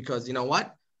 right here because you know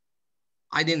what?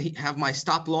 I didn't have my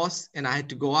stop loss and I had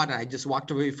to go out and I just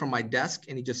walked away from my desk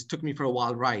and it just took me for a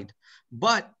wild ride.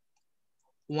 But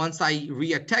once I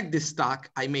re-attacked this stock,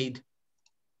 I made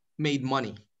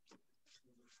money.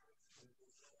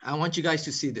 I want you guys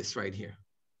to see this right here.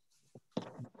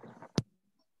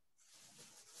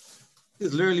 This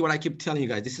is literally what I keep telling you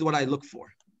guys. This is what I look for.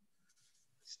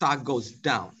 Stock goes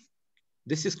down.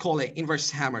 This is called an inverse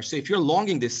hammer. So if you're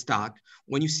longing this stock,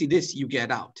 when you see this, you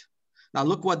get out. Now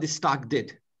look what this stock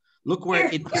did. Look where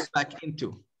it pulled back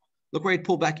into. Look where it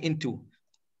pulled back into.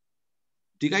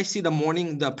 Do you guys see the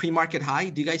morning, the pre-market high?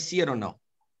 Do you guys see it or no?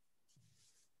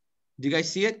 Do you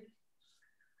guys see it?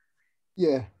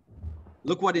 Yeah.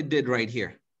 Look what it did right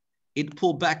here. It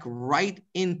pulled back right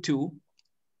into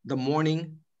the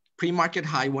morning pre-market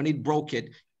high. When it broke it,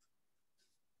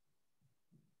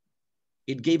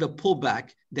 it gave a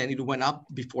pullback, then it went up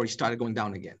before it started going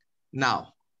down again.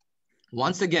 Now,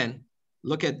 once again,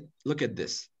 look at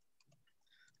this.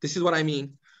 This is what I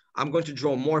mean. I'm going to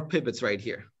draw more pivots right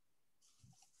here.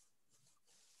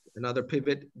 Another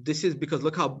pivot. This is because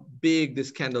look how big this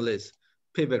candle is.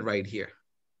 Pivot right here.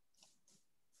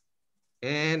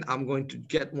 And I'm going to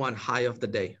get one high of the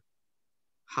day.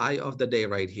 High of the day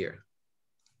right here.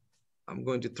 I'm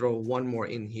going to throw one more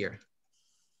in here.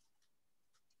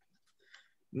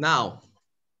 Now,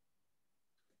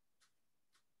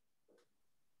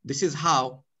 this is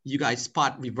how you guys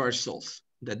spot reversals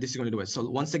that this is going to do it. So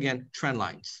once again, trend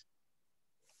lines.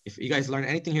 If you guys learn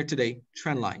anything here today,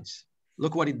 trend lines.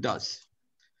 Look what it does.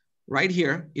 Right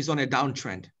here is on a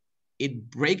downtrend. It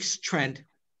breaks trend,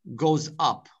 goes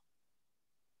up.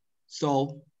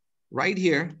 So right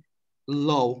here,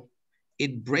 low,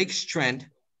 it breaks trend,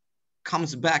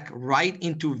 comes back right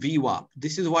into VWAP.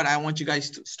 This is what I want you guys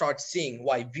to start seeing,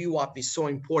 why VWAP is so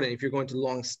important if you're going to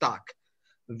long stock.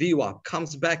 VWAP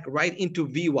comes back right into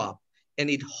VWAP and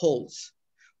it holds.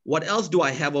 What else do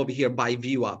I have over here by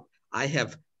VWAP? I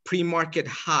have pre-market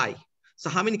high. So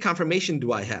how many confirmation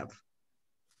do I have?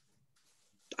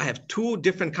 I have two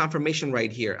different confirmation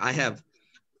right here. I have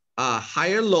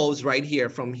higher lows right here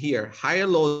from here, higher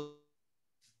lows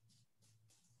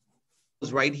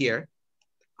right here.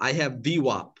 I have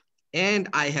VWAP and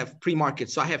I have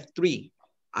pre-market. So I have three.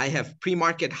 I have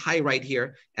pre-market high right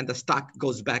here and the stock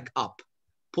goes back up,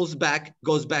 pulls back,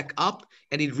 goes back up,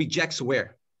 and it rejects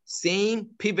where? Same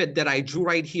pivot that I drew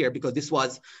right here because this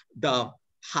was the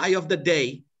high of the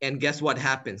day. And guess what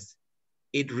happens?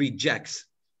 It rejects,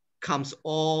 comes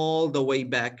all the way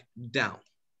back down.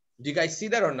 Do you guys see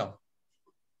that or no?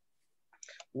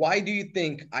 Why do you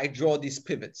think I draw these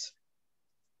pivots?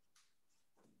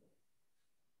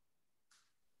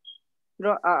 You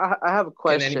know, I have a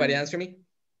question. Can anybody answer me?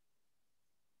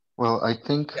 Well, I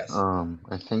think Yes.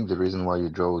 I think the reason why you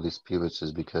draw these pivots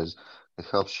is because it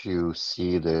helps you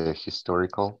see the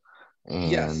historical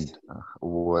and Yes.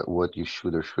 what you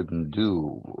should or shouldn't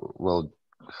do. Well,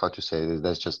 how to say it?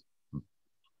 That's just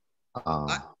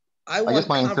I I guess want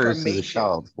my answer is a confirmation.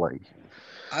 shout. Like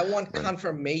I want right.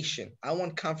 confirmation. I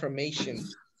want confirmation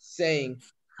saying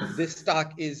this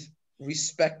stock is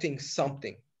respecting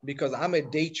something because I'm a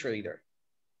day trader.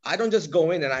 I don't just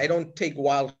go in and I don't take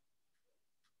wild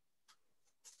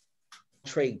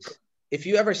trades. If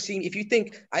you ever seen, if you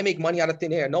think I make money out of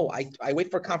thin air, no, I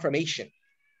wait for confirmation.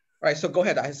 All right, so go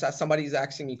ahead. Somebody's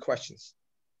asking me questions.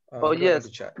 Oh yes.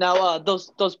 Now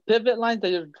those pivot lines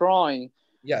that you're drawing.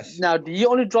 Yes. Now, do you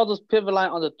only draw those pivot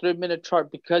line on the 3-minute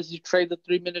chart because you trade the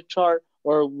 3-minute chart,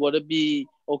 or would it be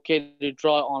okay to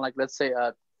draw on, like, let's say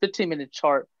a 15-minute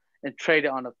chart and trade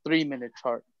it on a 3-minute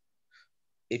chart?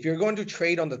 If you're going to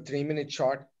trade on the 3-minute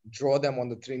chart, draw them on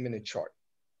the 3-minute chart.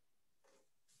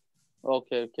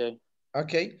 Okay.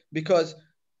 Okay, because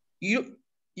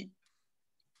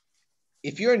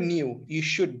if you're new, you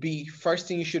should be, first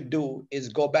thing you should do is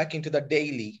go back into the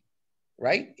daily,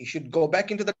 right? You should go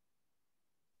back into the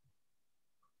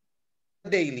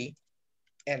daily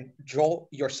and draw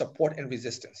your support and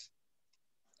resistance.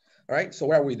 All right, so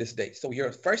where are we this day? So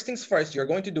your first things first, you're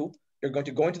going to go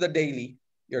into the daily,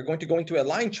 you're going to go into a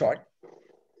line chart,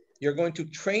 you're going to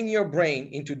train your brain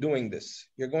into doing this.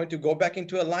 You're going to go back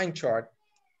into a line chart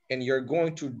and you're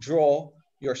going to draw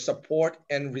your support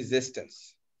and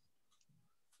resistance.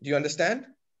 Do you understand?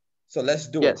 So let's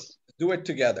do it. Do it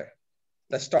together.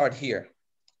 Let's start here.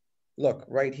 Look,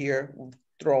 right here,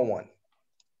 throw one.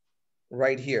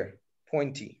 Right here,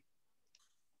 pointy.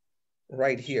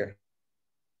 Right here.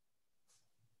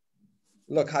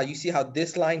 Look how you see how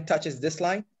this line touches this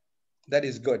line? That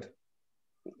is good.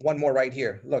 One more right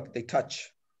here. Look, they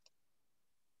touch.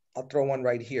 I'll throw one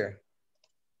right here.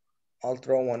 I'll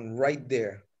throw one right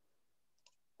there.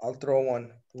 I'll throw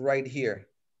one right here.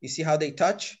 You see how they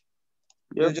touch?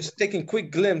 Yep. You're just taking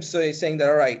quick glimpse, so you're saying that,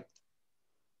 all right,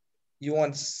 you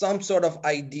want some sort of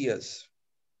ideas.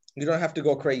 You don't have to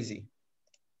go crazy.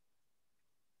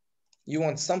 You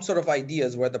want some sort of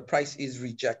ideas where the price is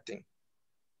rejecting.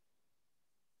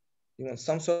 You want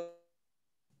some sort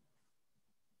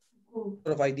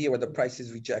of idea where the price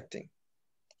is rejecting.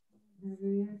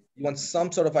 You want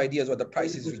some sort of ideas where the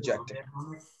price is rejecting.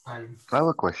 I have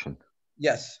a question.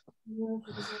 Yes.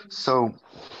 So,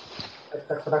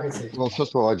 well,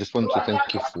 first of all, I just want to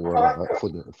thank you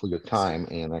for your time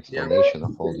and explanation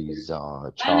of all these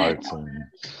charts and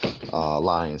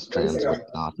lines, trends,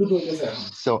 whatnot.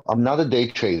 So I'm not a day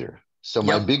trader. So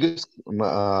my biggest,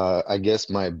 I guess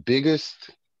my biggest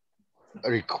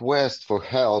request for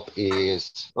help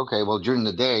is, okay, well, during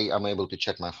the day, I'm able to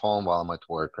check my phone while I'm at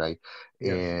work, right?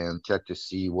 And check to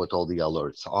see what all the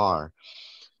alerts are.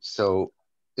 So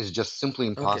it's just simply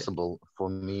impossible for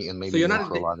me and maybe even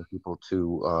for a lot of people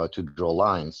to draw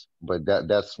lines. But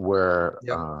that's where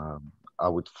I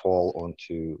would fall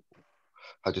onto,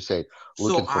 how to say,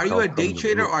 so are you a day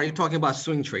trader or are you talking about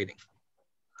swing trading?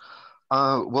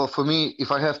 Well, for me,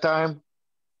 if I have time,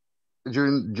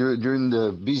 during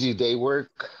the busy day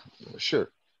work, sure,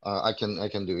 I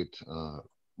can do it.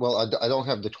 Well, I don't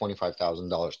have the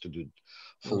 $25,000 to do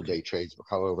full day trades.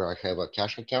 However, I have a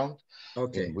cash account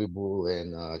in Webull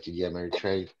and TD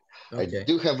Ameritrade. I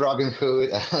do have Robinhood,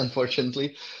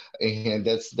 unfortunately, and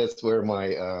that's where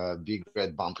my big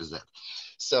red bump is at.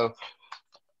 So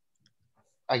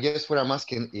I guess what I'm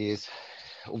asking is,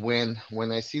 when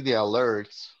I see the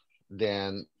alerts,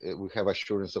 then we have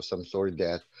assurance of some sort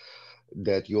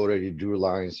that you already drew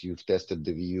lines, you've tested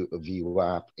the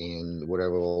VWAP and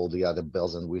whatever all the other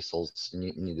bells and whistles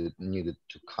needed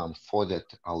to come for that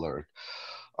alert.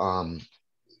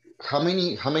 How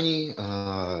many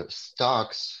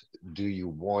stocks do you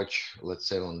watch, let's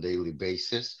say, on a daily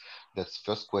basis? That's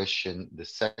the first question. The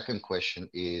second question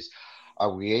is,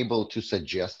 are we able to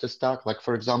suggest a stock? Like,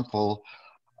 for example,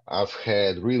 I've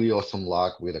had really awesome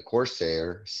luck with a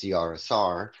Corsair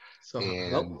CRSR,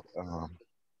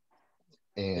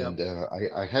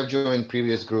 I have joined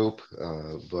previous group,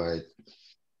 but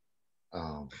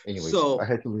anyways, I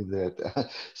had to leave that.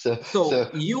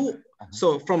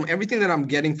 So from everything that I'm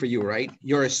getting for you, right?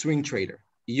 You're a swing trader.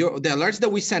 The alerts that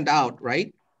we send out,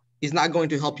 right, is not going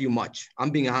to help you much. I'm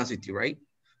being honest with you, right?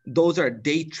 Those are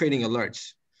day trading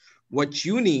alerts. What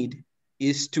you need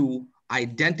is to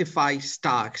identify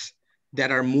stocks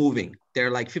that are moving. They're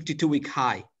like 52-week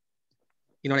high.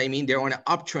 You know what I mean? They're on an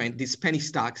uptrend, these penny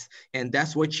stocks, and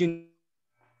that's what you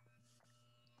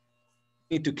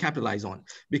need to capitalize on,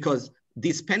 because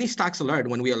these penny stocks alert,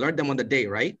 when we alert them on the day,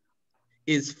 right,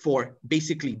 is for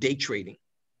basically day trading.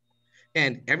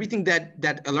 And everything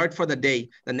that alert for the day,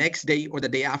 the next day or the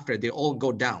day after, they all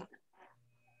go down.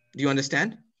 Do you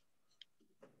understand?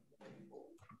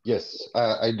 Yes,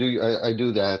 I do. I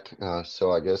do that.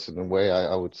 So I guess in a way,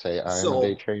 I would say I am a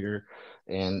day trader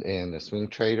and a swing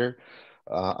trader.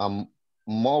 I'm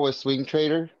more a swing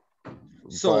trader,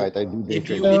 but I do day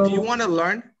trading. If you want to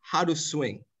learn how to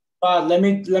swing, let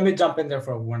me jump in there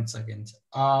for 1 second.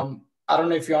 I don't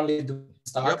know if you only do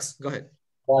stocks. Go ahead.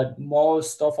 But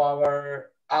most of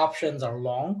our options are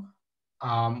long.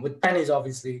 With pennies,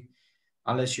 obviously,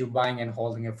 unless you're buying and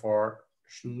holding it for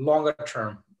longer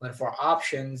term. But for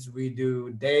options, we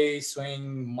do day,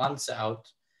 swing, months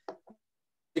out.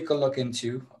 Take a look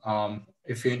into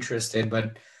if you're interested.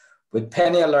 But with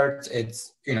penny alerts,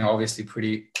 it's obviously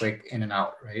pretty quick in and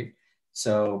out, right?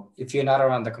 So if you're not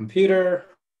around the computer,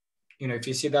 if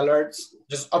you see the alerts,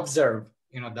 just observe.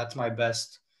 That's my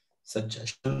best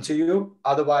suggestion to you.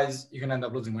 Otherwise, you can end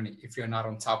up losing money if you're not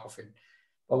on top of it.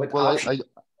 But with options,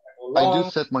 I do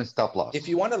long. set my stop loss. If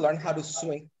you want to learn how to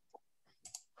swing,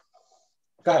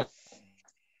 Go ahead.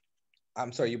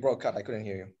 I'm sorry, you broke out. I couldn't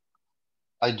hear you.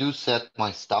 I do set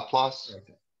my stop loss.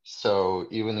 Okay. So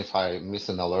even if I miss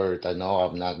an alert, I know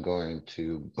I'm not going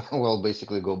to, well,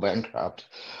 basically go bankrupt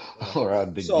or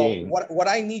out the So game. what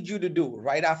I need you to do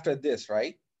right after this,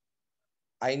 right?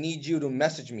 I need you to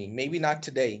message me, maybe not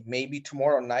today, maybe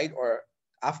tomorrow night or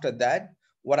after that.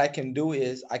 What I can do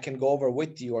is I can go over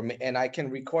with you and I can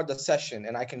record the session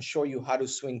and I can show you how to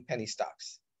swing penny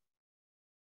stocks.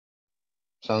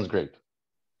 Sounds great.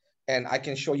 And I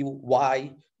can show you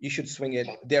why you should swing it,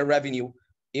 their revenue,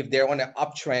 if they're on an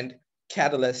uptrend,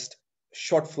 catalyst,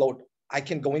 short float. I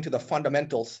can go into the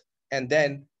fundamentals and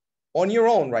then on your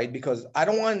own, right? Because I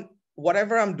don't want,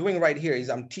 whatever I'm doing right here is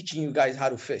I'm teaching you guys how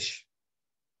to fish.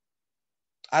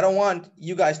 I don't want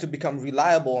you guys to become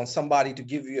reliable on somebody to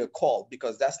give you a call,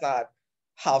 because that's not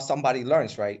how somebody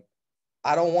learns, right?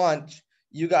 I don't want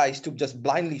you guys to just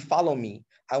blindly follow me.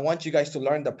 I want you guys to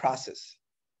learn the process.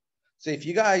 So if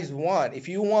you guys want, if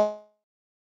you want,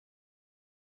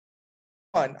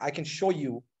 I can show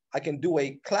you, I can do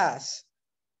a class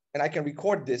and I can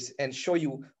record this and show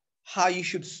you how you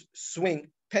should swing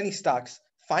penny stocks,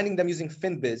 finding them using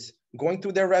FinBiz, going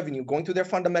through their revenue, going through their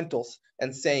fundamentals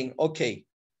and saying, okay,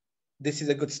 this is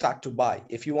a good stock to buy.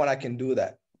 If you want, I can do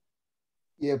that.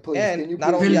 Yeah, please. And Can you not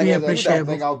please only Will I be can do that's that,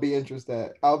 something I'll be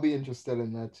interested. I'll be interested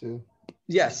in that too.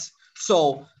 yes.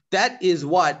 So that is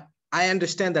what I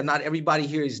understand, that not everybody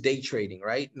here is day trading,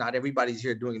 right? Not everybody's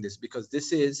here doing this, because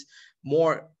this is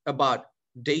more about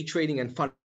day trading and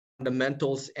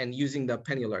fundamentals and using the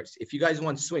penny alerts. If you guys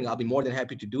want swing, I'll be more than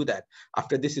happy to do that.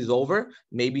 After this is over,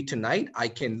 maybe tonight I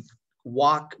can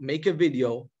make a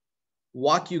video,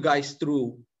 walk you guys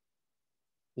through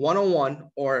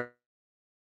one-on-one, or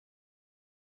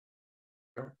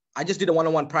I just did a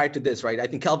one-on-one prior to this, right? I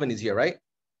think Kelvin is here, right?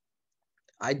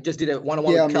 I just did a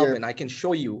one-on-one Yeah, with I'm here. Kelvin. I can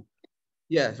show you.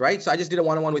 Yes, right? So I just did a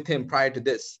one-on-one with him prior to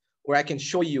this, where I can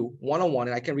show you one-on-one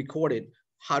and I can record it,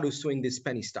 how to swing these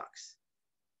penny stocks.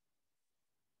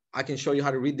 I can show you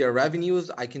how to read their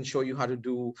revenues. I can show you how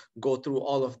to go through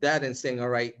all of that and saying, all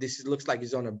right, this looks like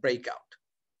it's on a breakout.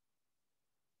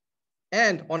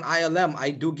 And on ILM, I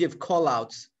do give call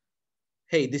outs.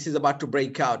 Hey, this is about to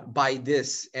break out, buy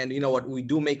this. And you know what? We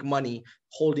do make money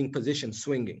holding position,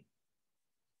 swinging.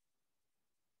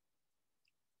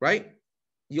 Right?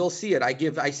 You'll see it. I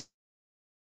say,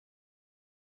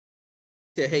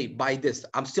 hey, buy this.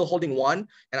 I'm still holding one,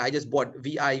 and I just bought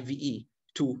VIVE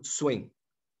to swing.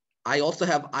 I also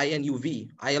have INUV.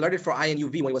 I alerted for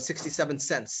INUV when it was 67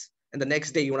 cents. And the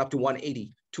next day, it went up to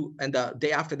 180. And the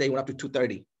day after that, it went up to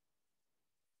 230.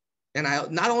 And I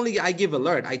not only I give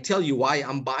alert, I tell you why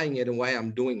I'm buying it and why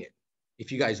I'm doing it,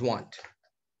 if you guys want.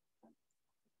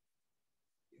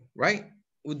 Right?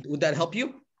 Would that help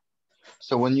you?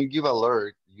 So when you give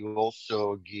alert, you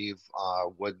also give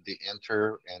what the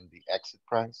enter and the exit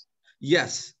price?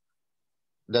 Yes.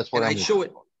 That's what and I'm I show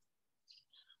it.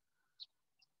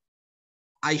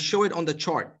 I show it on the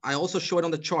chart. I also show it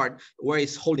on the chart where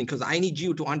it's holding, because I need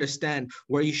you to understand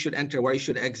where you should enter, where you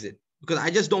should exit. Because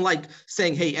I just don't like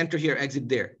saying, hey, enter here, exit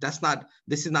there.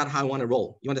 This is not how I want to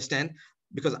roll. You understand?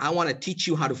 Because I want to teach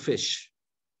you how to fish.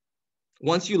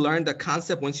 Once you learn the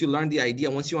concept, once you learn the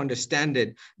idea, once you understand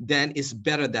it, then it's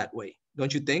better that way.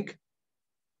 Don't you think?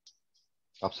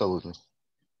 Absolutely.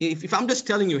 If I'm just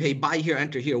telling you, hey, buy here,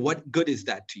 enter here, what good is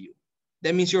that to you?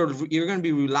 That means you're going to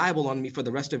be reliable on me for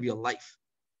the rest of your life.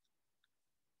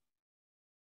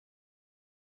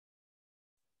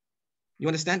 You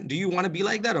understand? Do you want to be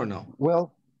like that or no?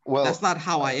 Well, that's not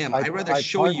how I am. I'd rather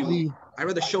show you. I'd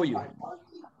rather show you.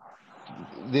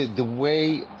 The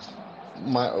way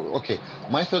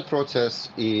my thought process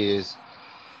is,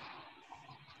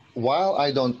 while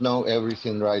I don't know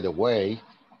everything right away,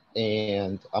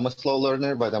 and I'm a slow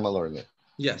learner, but I'm a learner.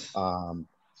 Yes.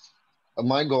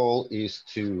 My goal is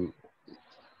to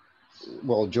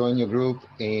join your group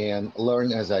and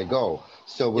learn as I go.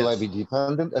 So will I be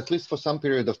dependent? At least for some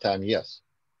period of time, yes.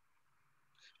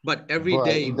 But every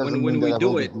day it doesn't when mean we that I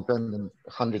will do be it, dependent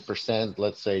 100%,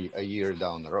 let's say a year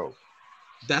down the road.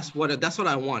 That's what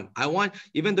I want. I want,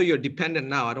 even though you're dependent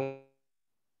now, I don't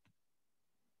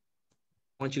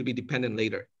want you to be dependent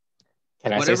later.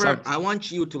 Can I Whatever, say something? I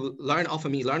want you to learn off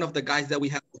of me, learn off the guys that we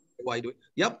have. Why do it?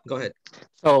 Yep, go ahead.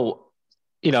 So,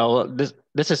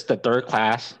 this is the third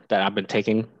class that I've been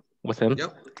taking with him.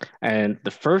 Yep. And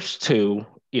the first two,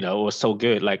 it was so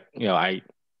good. Like, I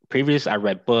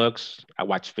read books, I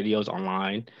watched videos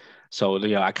online. So,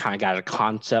 I kind of got a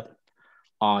concept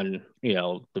on,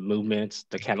 the movements,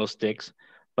 the candlesticks.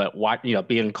 But what, you know,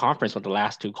 being in conference with the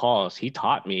last 2 calls, he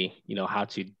taught me, you know, how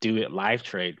to do it live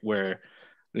trade, where,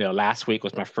 you know, last week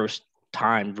was my first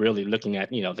time really looking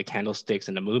at, you know, the candlesticks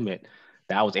and the movement,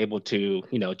 that I was able to,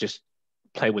 you know, just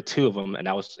play with 2 of them, and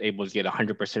I was able to get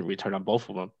 100% return on both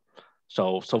of them.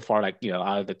 So far, like, you know,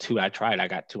 out of the 2 I tried, I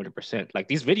got 200%. Like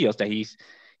these videos that he's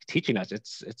teaching us,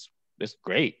 it's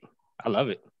great. I love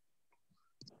it.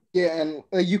 Yeah, and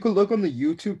you could look on the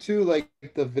YouTube too, like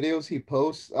the videos he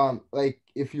posts. Like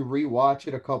if you rewatch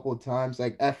it a couple of times,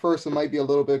 like at first it might be a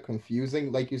little bit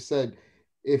confusing. Like you said,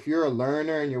 if you're a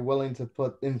learner and you're willing to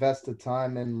invest the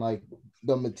time in like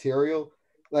the material,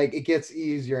 like it gets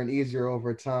easier and easier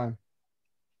over time.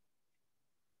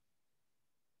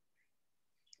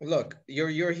 Look,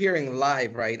 you're hearing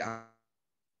live, right?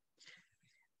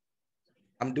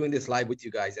 I'm doing this live with you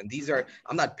guys, and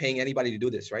I'm not paying anybody to do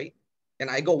this, right? And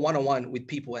I go one-on-one with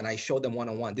people and I show them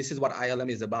one-on-one. This is what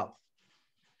ILM is about.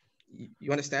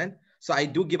 You understand? So I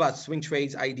do give out swing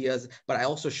trades ideas, but I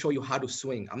also show you how to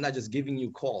swing. I'm not just giving you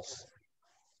calls.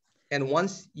 And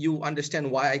once you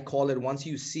understand why I call it, once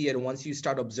you see it, once you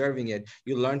start observing it,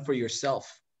 you learn for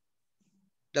yourself.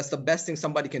 That's the best thing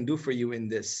somebody can do for you in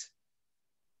this.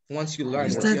 Once you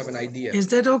learn, once you have an idea. Is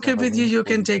that okay with you? You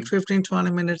can take 15,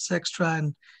 20 minutes extra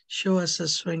and show us a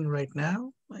swing right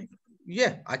now. Like,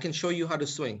 yeah, I can show you how to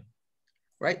swing.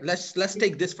 Right? Let's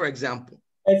take this for example.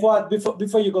 If what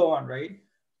before you go on, right?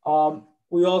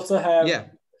 We also have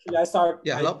YouTube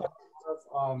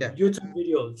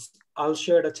videos. I'll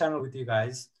share the channel with you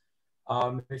guys.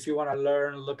 If you want to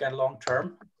learn, look at long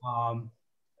term.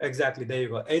 Exactly, there you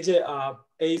go. AZ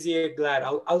glad.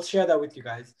 I'll share that with you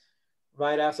guys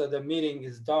right after the meeting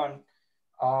is done.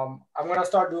 I'm gonna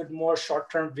start doing more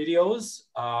short-term videos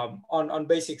on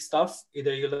basic stuff.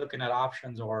 Either you're looking at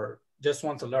options or just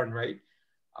want to learn, right?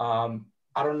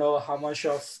 I don't know how much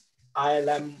of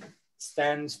ILM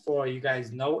stands for. You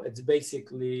guys know it's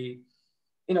basically,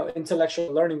 you know,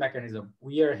 intellectual learning mechanism.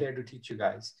 We are here to teach you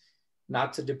guys,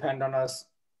 not to depend on us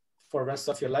for the rest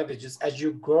of your life. It's just as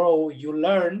you grow, you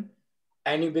learn,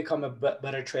 and you become a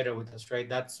better trader with us, right?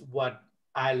 That's what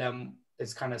ILM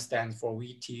is kind of stands for.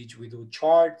 We teach, we do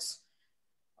charts.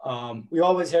 We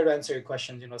always here to answer your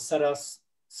questions. You know, set us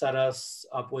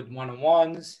up with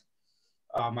one-on-ones.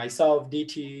 Myself,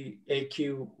 DT,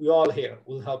 AQ, we all here.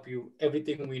 We'll help you.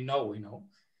 Everything we know, you know.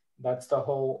 That's the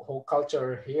whole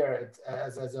culture here. It's,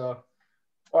 as a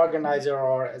organizer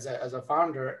or as a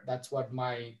founder, that's what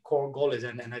my core goal is.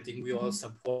 And I think we all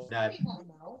support that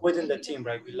within the team,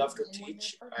 right? We love to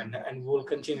teach and we'll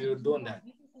continue doing that.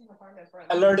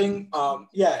 Alerting,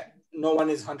 yeah, no one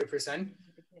is 100%.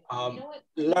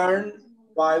 Learn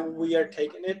why we are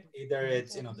taking it. Either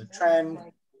it's, you know, the trend,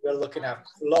 we're looking at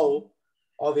flow,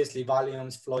 obviously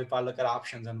volumes, flow, if I look at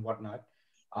options and whatnot.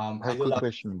 I have a quick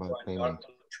question about payment.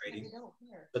 Trading.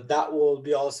 But that will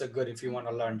be also good if you want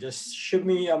to learn. Just shoot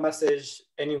me a message,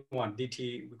 anyone,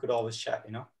 DT, we could always chat,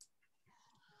 you know?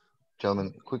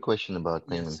 Gentlemen, quick question about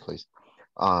payment, please.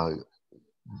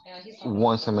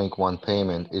 Once I make one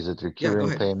payment, is it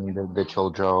recurring payment that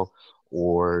you'll draw,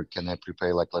 or can I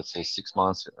prepay, like, let's say 6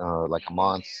 months, like a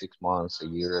month, 6 months, a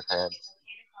year ahead?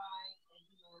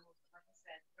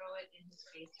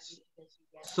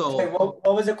 So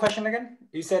what was the question again?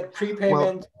 You said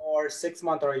prepayment or 6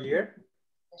 months or a year?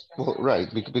 Well, right,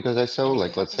 because I saw,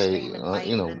 like, let's say,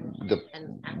 you know, the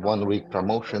 1 week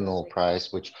promotional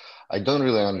price, which I don't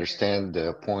really understand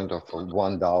the point of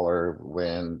 $1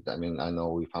 when, I mean, I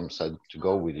know if I'm set to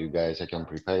go with you guys, I can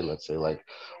prepay, let's say, like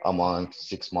a month,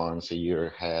 6 months, a year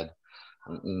ahead,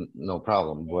 no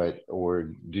problem. But, or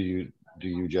do you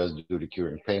just do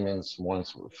recurring payments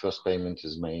once first payment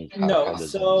is made? No,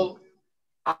 so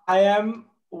I am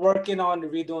working on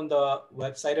redoing the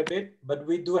website a bit, but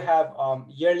we do have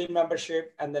yearly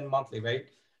membership and then monthly, right?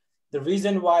 The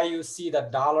reason why you see the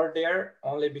dollar there,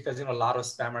 only because, you know, a lot of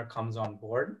spammer comes on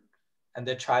board and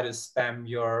they try to spam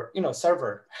your, you know,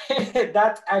 server.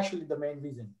 That's actually the main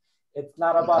reason. It's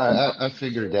not about I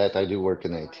figured that. I do work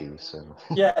in IT, so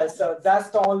yeah, so that's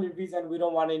the only reason we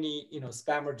don't want any, you know,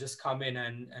 spammer just come in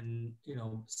and you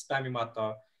know, spamming at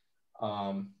the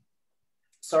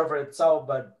server itself.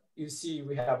 But you see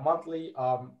we have monthly.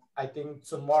 I think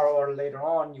tomorrow or later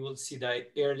on you will see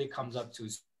that yearly comes up to.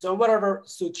 So whatever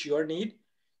suits your need,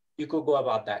 you could go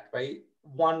about that, right?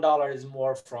 $1 is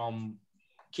more from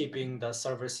keeping the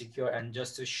server secure and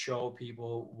just to show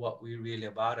people what we're really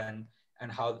about and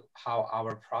how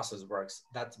our process works.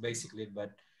 That's basically it.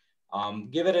 But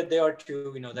give it a day or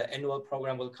two, you know, the annual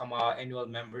program will come out, annual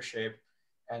membership,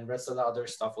 and rest of the other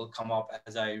stuff will come up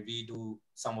as I redo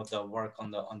some of the work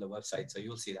on the website. So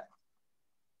you'll see that.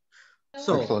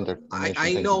 So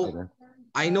I know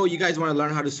I know you guys want to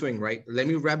learn how to swing, right? Let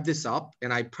me wrap this up,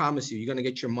 and I promise you, you're going to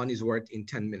get your money's worth in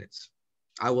 10 minutes.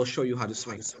 I will show you how to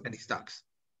swing penny stocks.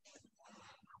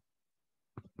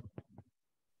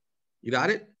 You got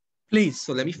it? Please.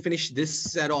 So let me finish this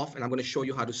set off, and I'm going to show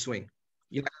you how to swing.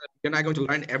 You're not going to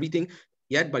learn everything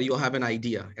yet, but you'll have an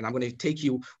idea. And I'm going to take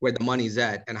you where the money's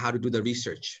at and how to do the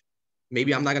research.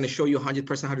 Maybe I'm not going to show you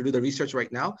 100% how to do the research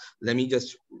right now. Let me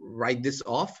just write this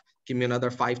off. Give me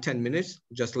another 5-10 minutes.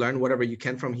 Just learn whatever you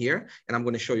can from here. And I'm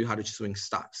going to show you how to swing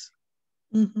stocks.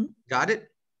 Mm-hmm. Got it?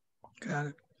 Got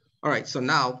it. All right. So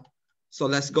now, so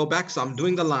let's go back. So I'm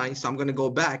doing the line. So I'm going to go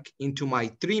back into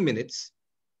my 3 minutes.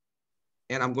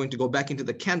 And I'm going to go back into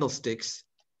the candlesticks.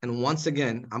 And once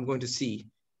again, I'm going to see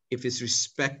if it's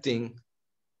respecting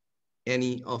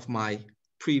any of my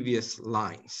previous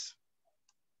lines.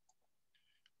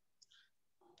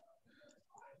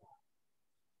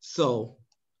 So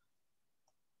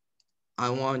I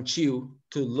want you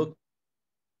to look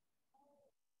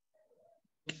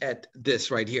at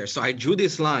this right here. So I drew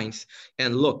these lines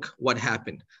and look what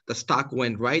happened. The stock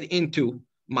went right into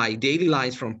my daily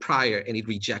lines from prior and it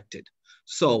rejected.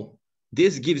 So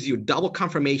this gives you double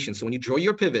confirmation. So when you draw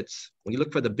your pivots, when you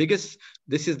look for the biggest,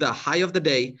 this is the high of the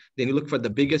day, then you look for the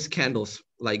biggest candles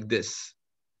like this,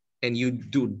 and you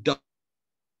do double.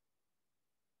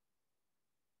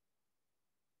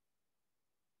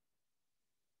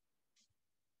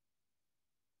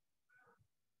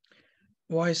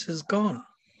 Voice is gone.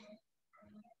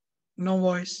 No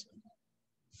voice.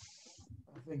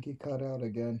 I think he cut out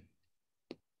again.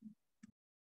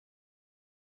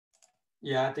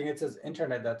 Yeah, I think it's his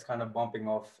internet that's kind of bumping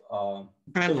off.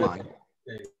 Trend line.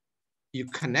 You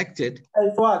connected. Hey,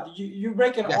 Fuad, you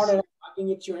break an Yes. order. I think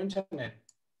it's your internet.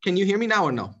 Can you hear me now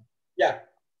or no? Yeah.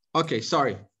 Okay,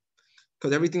 sorry.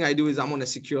 Because everything I do is I'm on a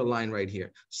secure line right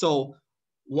here. So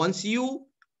once you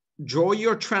draw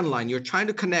your trend line, you're trying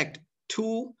to connect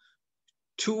two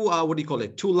what do you call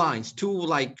it? Two lines,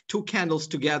 two candles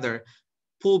together,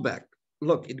 pull back.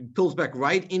 Look, it pulls back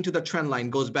right into the trend line,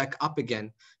 goes back up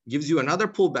again, gives you another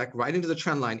pullback right into the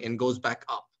trend line and goes back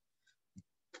up.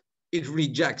 It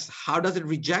rejects. How does it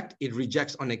reject? It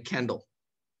rejects on a candle.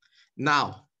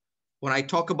 Now, when I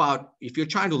talk about, if you're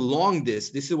trying to long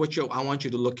this is what I want you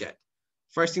to look at.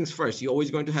 First things first, you're always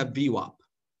going to have VWAP.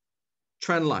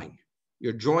 Trend line.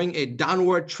 You're drawing a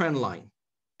downward trend line.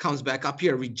 Comes back up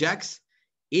here, rejects.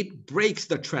 It breaks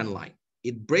the trend line.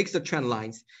 It breaks the trend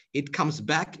lines. It comes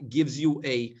back, gives you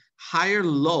a higher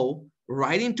low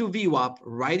right into VWAP,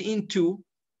 right into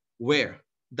where?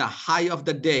 The high of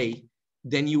the day.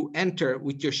 Then you enter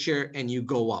with your share and you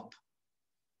go up.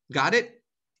 Got it?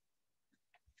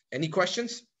 Any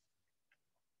questions?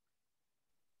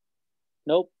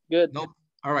 Nope, good. Nope.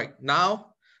 All right.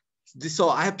 Now, so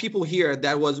I have people here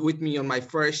that was with me on my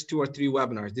first 2 or 3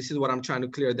 webinars. This is what I'm trying to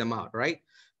clear them out, right?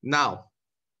 Now,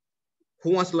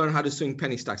 who wants to learn how to swing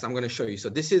penny stocks? I'm going to show you. So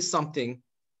this is something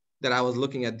that I was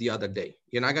looking at the other day.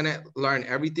 You're not going to learn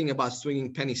everything about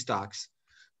swinging penny stocks.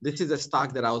 This is a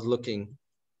stock that I was looking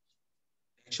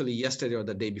actually yesterday or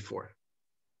the day before.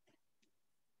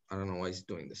 I don't know why he's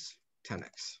doing this.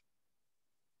 10x.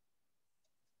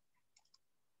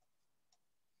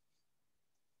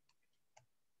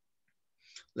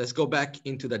 Let's go back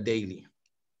into the daily.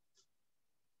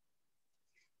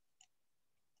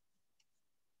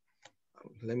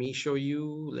 Let me show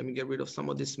you, let me get rid of some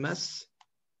of this mess.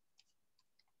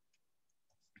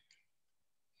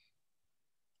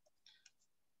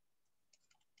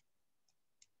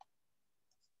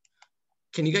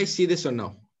 Can you guys see this or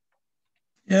no?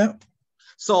 Yeah.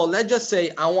 So let's just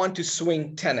say I want to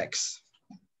swing 10x.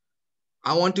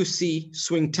 I want to see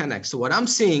swing 10x. So what I'm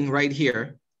seeing right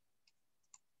here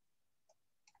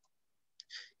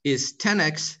is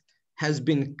 10x has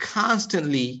been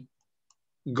constantly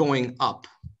going up.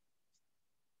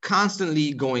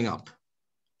 Constantly going up.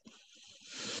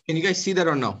 Can you guys see that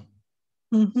or no?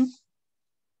 Mm-hmm.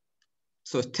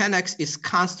 So 10x is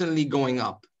constantly going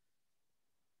up.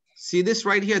 See this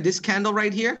right here, this candle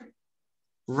right here?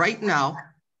 Right now,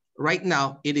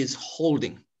 it is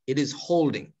holding. It is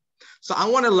holding. So I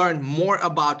want to learn more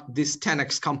about this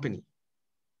 10x company,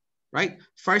 right?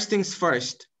 First things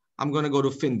first, I'm going to go to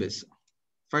Finbiz.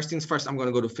 First things first, I'm going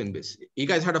to go to Finbiz. You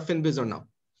guys heard of Finbiz or no?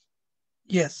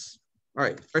 Yes. All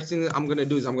right, first thing I'm going to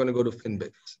do is I'm going to go to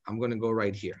Finbiz. I'm going to go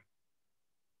right here.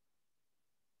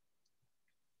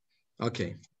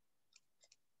 Okay.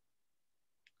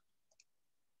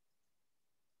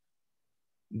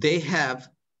 They have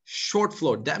short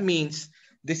float. That means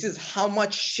this is how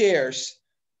much shares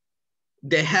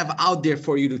they have out there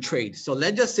for you to trade. So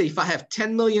let's just say if I have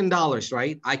 $10 million,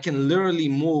 right? I can literally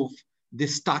move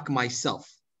this stock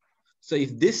myself. So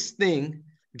if this thing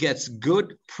gets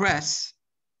good press,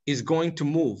 is going to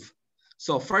move.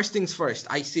 So first things first,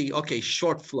 I see, okay,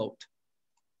 short float.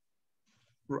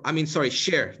 I mean, sorry,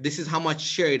 share. This is how much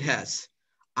share it has.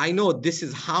 I know this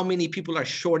is how many people are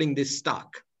shorting this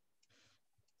stock.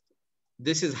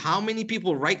 This is how many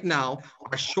people right now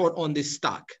are short on this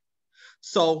stock.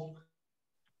 So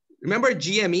remember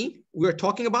GME? We were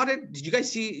talking about it. Did you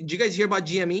guys hear about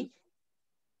GME?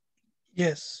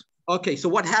 Yes. Okay, so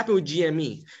what happened with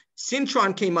GME?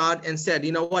 Syntron came out and said,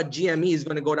 you know what, GME is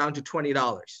going to go down to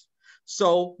 $20.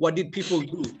 So what did people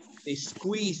do? They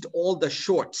squeezed all the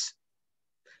shorts.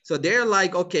 So they're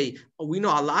like, okay, we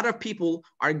know a lot of people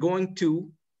are going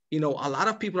to,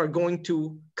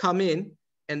 come in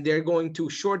and they're going to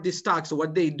short this stock. So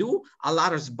what they do, a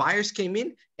lot of buyers came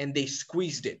in and they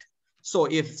squeezed it. So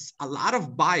if a lot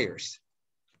of buyers,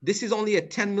 this is only a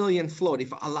 10 million float.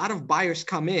 If a lot of buyers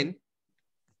come in,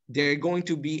 they're going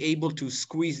to be able to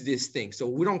squeeze this thing. So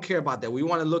we don't care about that. We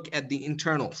want to look at the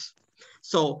internals.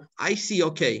 So I see,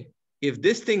 okay, if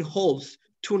this thing holds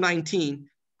 219,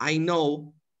 I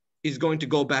know is going to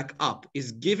go back up.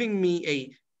 It's giving me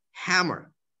a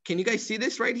hammer. Can you guys see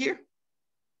this right here?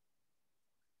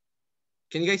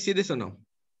 Can you guys see this or no?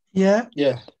 Yeah.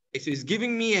 Yeah. So it's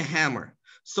giving me a hammer.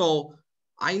 So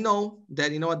I know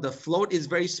that, you know what, the float is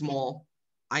very small.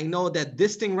 I know that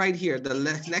this thing right here, the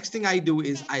next thing I do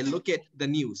is I look at the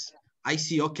news. I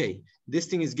see, okay, this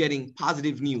thing is getting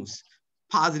positive news,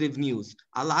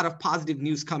 a lot of positive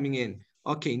news coming in.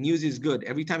 Okay, news is good.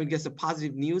 Every time it gets a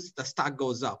positive news, the stock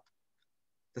goes up.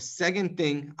 The second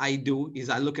thing I do is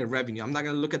I look at revenue. I'm not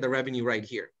going to look at the revenue right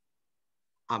here.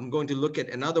 I'm going to look at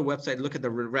another website, look at the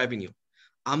revenue.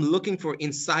 I'm looking for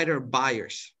insider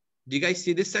buyers. Do you guys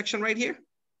see this section right here?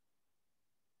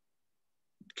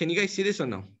 Can you guys see this or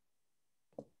no?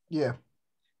 Yeah.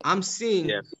 I'm seeing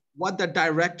what the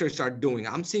directors are doing.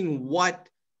 I'm seeing what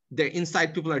their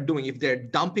inside people are doing. If they're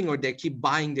dumping or they keep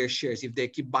buying their shares,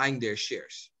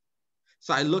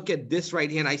 So I look at this right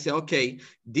here and I say, okay,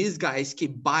 these guys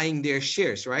keep buying their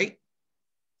shares, right?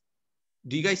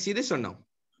 Do you guys see this or no?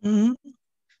 Mm-hmm.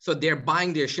 So they're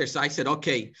buying their shares. So I said,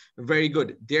 okay, very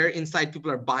good. Their inside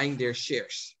people are buying their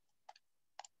shares.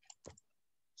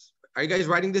 Are you guys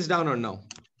writing this down or no?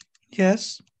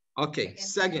 Yes. Okay,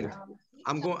 second,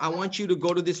 I want you to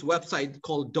go to this website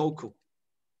called Doku,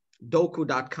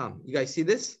 doku.com. You guys see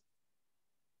this?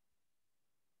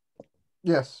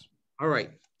 Yes. All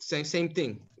right, same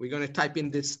thing. We're gonna type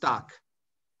in this stock.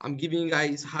 I'm giving you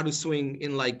guys how to swing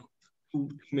in like 2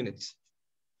 minutes.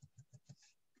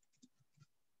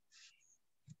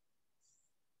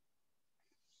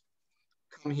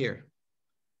 Come here.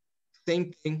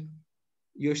 Same thing.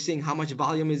 You're seeing how much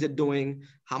volume is it doing?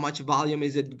 How much volume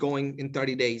is it going in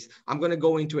 30 days? I'm going to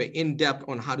go into an in-depth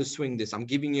on how to swing this. I'm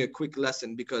giving you a quick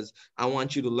lesson because I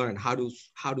want you to learn how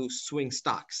to swing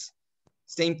stocks.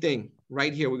 Same thing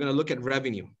right here. We're going to look at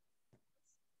revenue.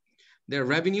 Their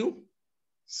revenue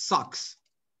sucks.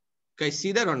 Guys,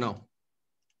 see that or no?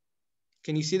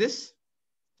 Can you see this?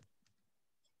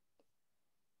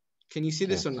 Can you see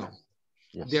this or no?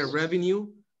 Yes.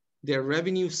 Their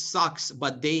revenue sucks,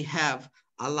 but they have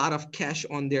a lot of cash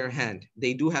on their hand.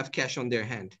 They do have cash on their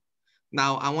hand.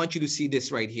 Now, I want you to see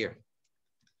this right here.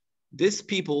 These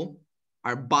people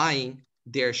are buying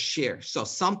their shares. So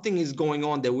something is going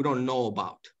on that we don't know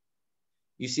about.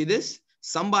 You see this?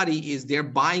 They're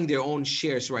buying their own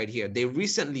shares right here. They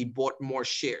recently bought more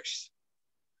shares.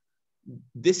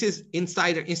 This is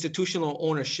insider institutional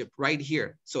ownership right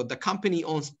here. So the company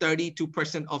owns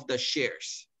 32% of the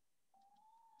shares.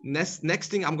 Next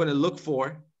thing I'm going to look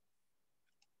for,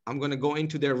 I'm going to go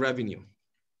into their revenue.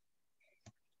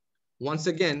 Once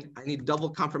again, I need double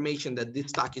confirmation that this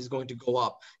stock is going to go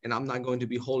up and I'm not going to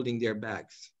be holding their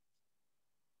bags.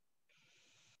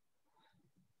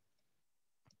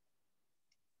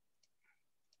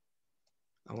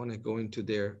 I want to go into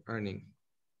their earning.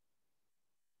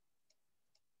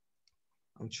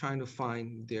 I'm trying to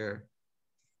find their,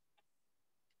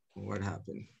 what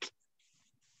happened?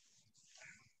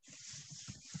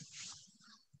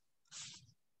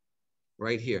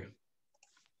 Right here.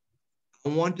 I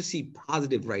want to see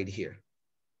positive right here.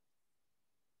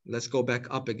 Let's go back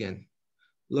up again.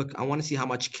 Look, I want to see how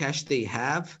much cash they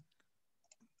have.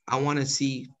 I want to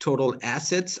see total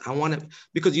assets.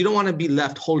 Because you don't want to be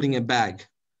left holding a bag.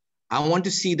 I want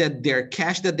to see that their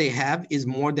cash that they have is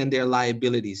more than their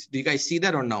liabilities. Do you guys see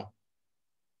that or no?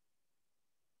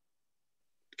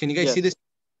 Can you guys see this?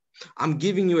 I'm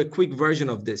giving you a quick version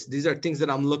of this. These are things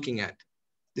that I'm looking at.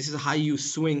 This is how you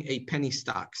swing a penny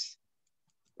stocks.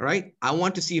 All right? I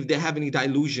want to see if they have any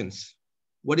dilutions.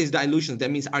 What is dilution?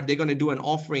 That means, are they going to do an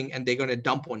offering and they're going to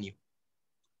dump on you?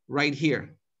 Right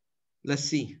here. Let's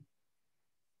see.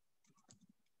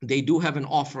 They do have an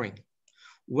offering.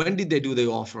 When did they do the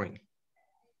offering?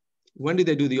 When did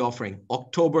they do the offering?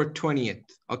 October 20th.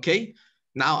 Okay.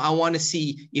 Now I want to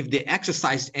see if they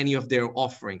exercised any of their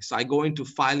offerings. So I go into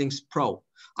Filings Pro.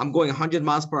 I'm going 100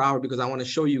 miles per hour because I want to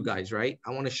show you guys, right?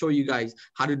 I want to show you guys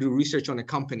how to do research on a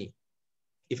company.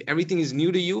 If everything is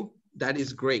new to you, that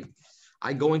is great.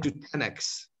 I go into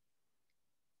 10X.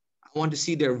 I want to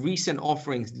see their recent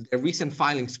offerings, their recent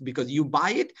filings, because you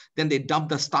buy it, then they dump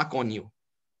the stock on you.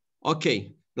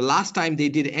 Okay, the last time they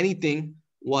did anything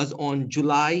was on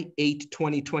July 8,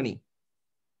 2020.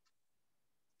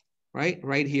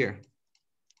 Right here.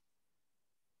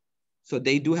 So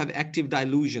they do have active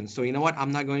dilution. So you know what?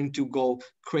 I'm not going to go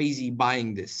crazy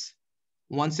buying this.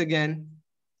 Once again,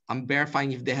 I'm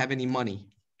verifying if they have any money.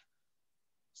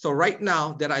 So right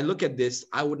now that I look at this,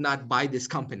 I would not buy this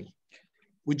company.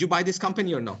 Would you buy this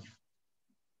company or no?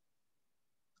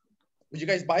 Would you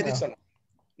guys buy this or no?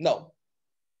 No.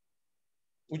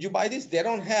 Would you buy this? They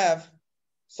don't have,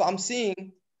 so I'm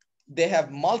seeing they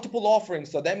have multiple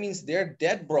offerings. So that means they're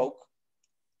dead broke.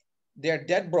 They're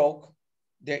dead broke.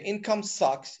 Their income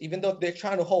sucks. Even though they're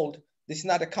trying to hold, this is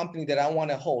not a company that I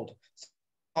want to hold.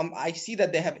 I see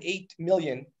that they have 8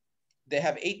 million. They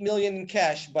have 8 million in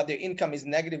cash, but their income is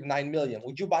negative 9 million.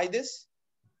 Would you buy this?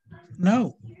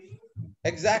 No.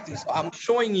 Exactly. So I'm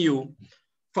showing you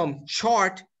from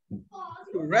chart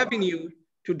to revenue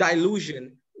to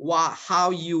dilution,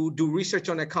 how you do research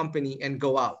on a company and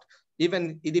go out. It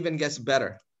even gets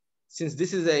better. Since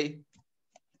this is a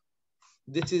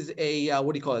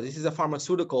what do you call it? This is a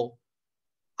pharmaceutical.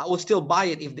 I will still buy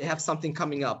it if they have something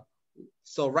coming up.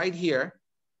 So right here,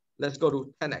 let's go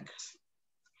to 10X.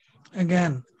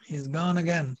 Again, he's gone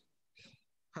again.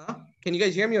 Huh? Can you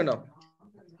guys hear me or no?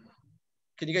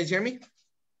 Can you guys hear me?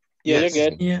 Yeah, Yes. you're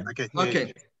good. Yeah.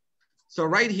 Okay. So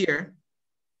right here,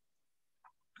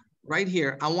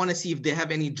 I want to see if they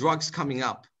have any drugs coming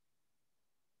up.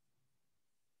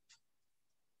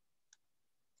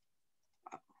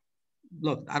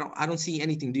 Look, I don't see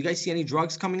anything. Do you guys see any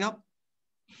drugs coming up?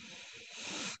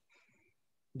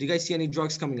 Do you guys see any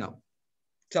drugs coming up?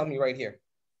 Tell me right here.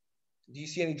 Do you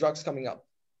see any drugs coming up?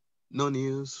 No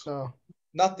news. No.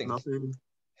 Nothing. Nothing.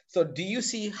 So do you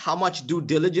see how much due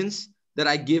diligence that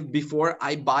I give before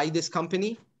I buy this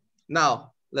company?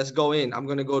 Now, let's go in. I'm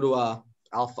going to go to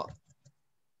Alpha.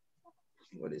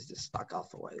 What is this? Stock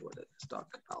Alpha. What is it?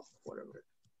 Stock Alpha, whatever.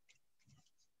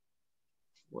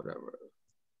 Whatever.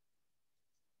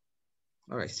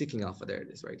 All right, Seeking Alpha. There it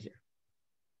is right here.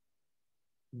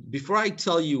 Before I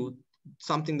tell you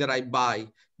something that I buy,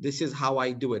 this is how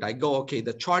I do it. I go, okay,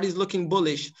 the chart is looking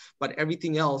bullish, but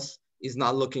everything else is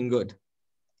not looking good.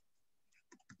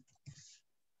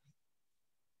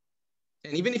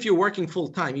 And even if you're working full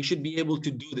time, you should be able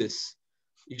to do this.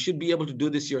 You should be able to do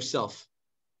this yourself.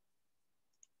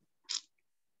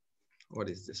 What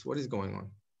is this? What is going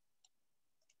on?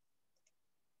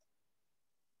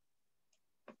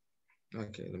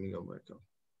 Okay, let me go back up.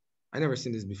 I never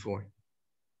seen this before.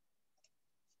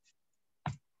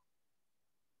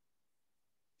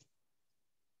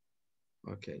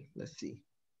 Okay, let's see.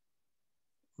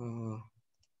 I'm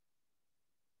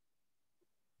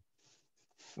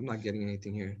not getting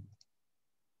anything here.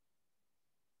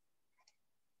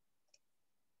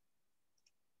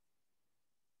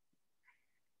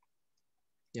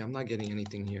 Yeah, I'm not getting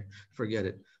anything here. Forget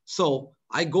it. So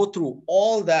I go through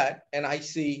all that and I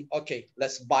see, okay,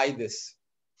 let's buy this.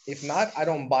 If not, I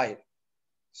don't buy it.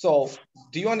 So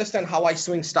do you understand how I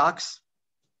swing stocks?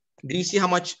 Do you see how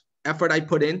much effort I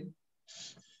put in?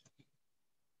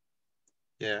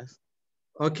 Yes.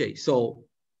 Okay, so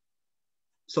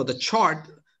the chart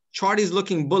is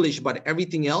looking bullish, but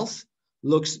everything else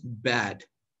looks bad,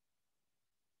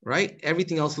 right?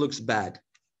 Everything else looks bad.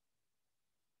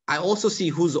 I also see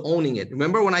who's owning it.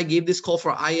 Remember when I gave this call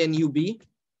for INUB?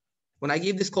 When I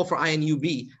gave this call for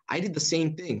INUB, I did the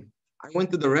same thing. I went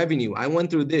through the revenue. I went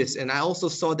through this. And I also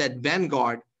saw that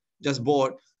Vanguard just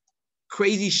bought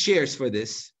crazy shares for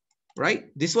this, right?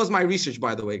 This was my research,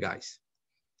 by the way, guys.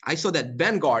 I saw that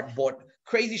Vanguard bought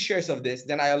crazy shares of this.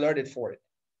 Then I alerted for it,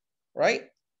 right?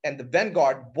 And the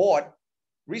Vanguard bought,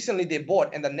 recently they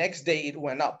bought, and the next day it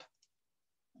went up.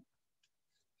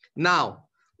 Now,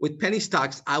 with penny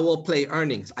stocks, I will play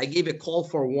earnings. I gave a call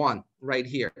for one right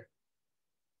here,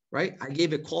 right? I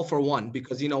gave a call for one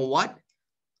because you know what?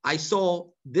 I saw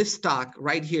this stock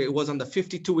right here. It was on the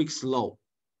 52-week low.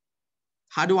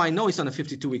 How do I know it's on a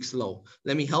 52-week low?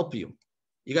 Let me help you.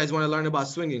 You guys want to learn about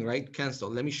swinging, right? Cancel.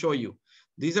 Let me show you.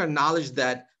 These are knowledge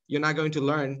that you're not going to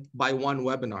learn by one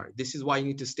webinar. This is why you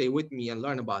need to stay with me and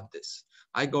learn about this.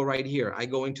 I go right here. I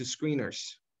go into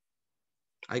screeners.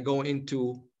 I go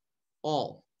into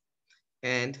all.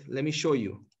 And let me show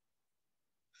you.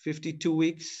 52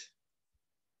 weeks,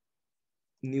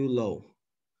 new low.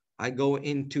 I go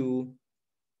into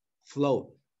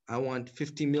float. I want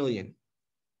 50 million,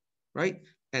 right?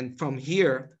 And from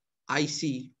here, I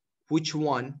see which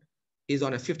one is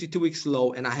on a 52 weeks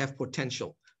low and I have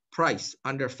potential. Price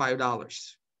under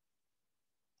 $5.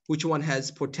 Which one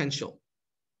has potential?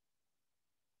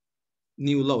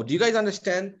 New low. Do you guys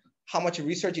understand how much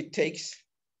research it takes?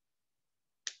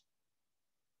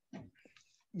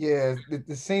 Yeah,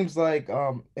 it seems like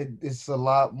it's a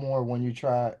lot more when you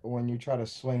try to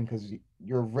swing because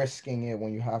you're risking it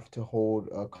when you have to hold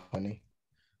a company.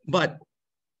 But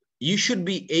you should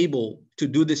be able to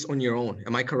do this on your own.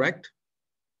 Am I correct?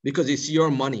 Because it's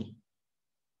your money.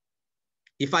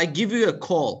 If I give you a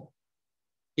call,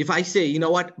 if I say, you know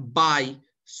what, buy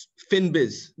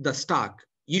Finbiz, the stock,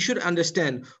 you should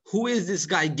understand who is this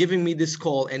guy giving me this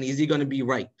call and is he going to be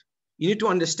right? You need to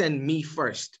understand me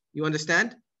first. You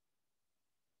understand?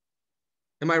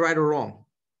 Am I right or wrong?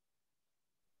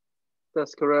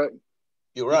 That's correct.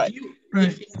 You're right.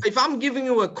 If I'm giving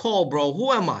you a call, bro,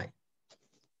 who am I?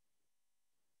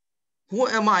 Who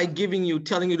am I giving you,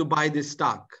 telling you to buy this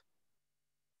stock?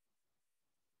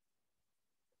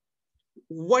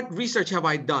 What research have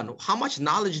I done? How much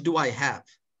knowledge do I have?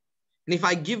 And if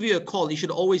I give you a call, you should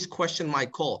always question my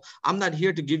call. I'm not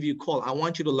here to give you a call. I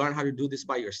want you to learn how to do this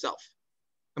by yourself.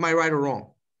 Am I right or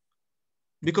wrong?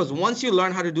 Because once you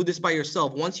learn how to do this by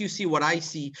yourself, once you see what I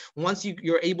see, once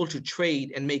you're able to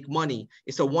trade and make money,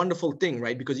 it's a wonderful thing,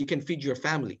 right? Because you can feed your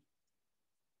family.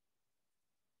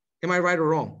 Am I right or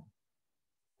wrong?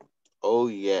 Oh,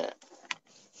 yeah.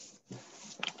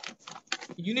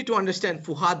 You need to understand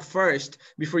Fuhad first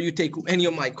before you take any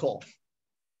of my call.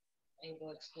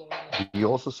 Do you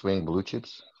also swing blue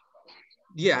chips?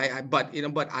 Yeah, but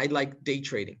I like day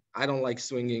trading. I don't like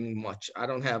swinging much. I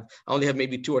only have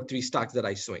maybe 2 or 3 stocks that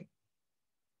I swing.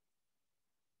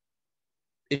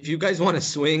 If you guys want to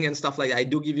swing and stuff like that, I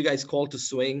do give you guys call to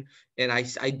swing. And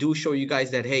I do show you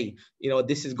guys that, hey,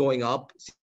 this is going up.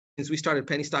 Since we started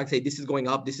penny stocks, hey, this is going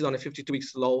up. This is on a 52-week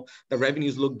low. The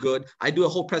revenues look good. I do a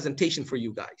whole presentation for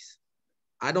you guys.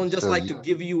 I don't just like to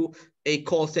give you a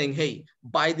call saying, hey,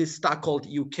 buy this stock called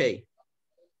UK.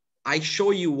 I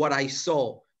show you what I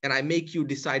saw and I make you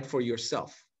decide for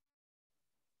yourself.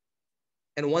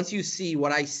 And once you see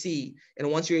what I see,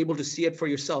 and once you're able to see it for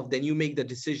yourself, then you make the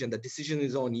decision. The decision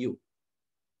is on you.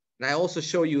 And I also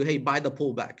show you, hey, buy the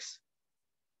pullbacks.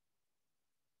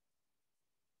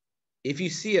 If you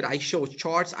see it, I show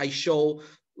charts, I show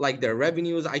like their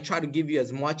revenues. I try to give you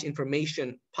as much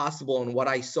information possible on what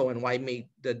I saw and why I made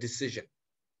the decision.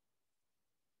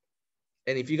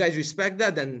 And if you guys respect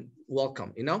that, then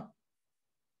welcome,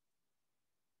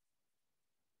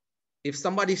 If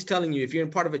somebody's telling you, if you're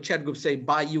in part of a chat group, say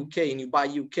buy UK and you buy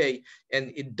UK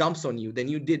and it dumps on you, then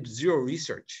you did zero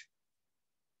research.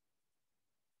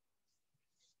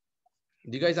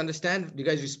 Do you guys understand? Do you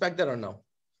guys respect that or no?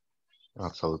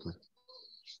 Absolutely.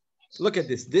 Look at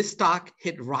this. This stock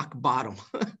hit rock bottom.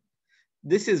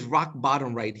 This is rock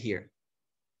bottom right here.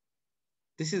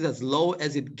 This is as low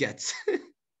as it gets.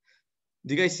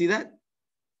 Do you guys see that?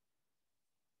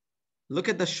 Look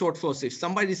at the short flow. So if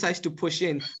somebody decides to push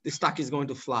in, the stock is going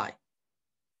to fly.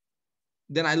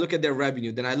 Then I look at their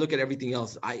revenue. Then I look at everything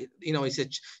else.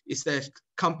 It's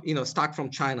a stock from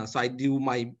China. So I do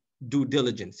my due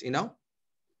diligence,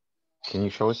 Can you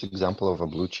show us an example of a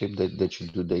blue chip that you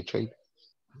do day trade?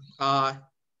 What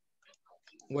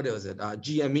was it?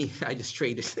 GME. I just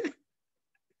traded.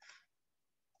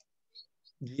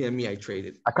 GME. I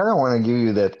traded. I kind of want to give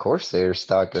you that Corsair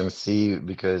stock and see,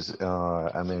 because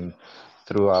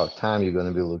throughout time you're going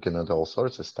to be looking at all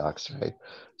sorts of stocks, right?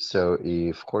 So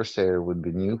if Corsair would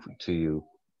be new to you,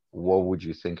 what would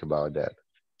you think about that?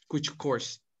 Which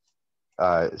course?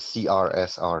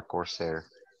 CRSR, Corsair.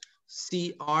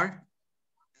 CRSR?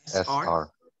 SR.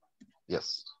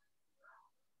 Yes.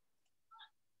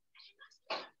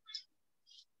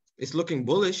 It's looking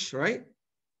bullish, right?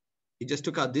 It just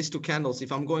took out these 2 candles.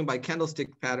 If I'm going by candlestick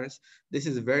patterns, this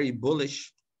is very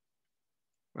bullish,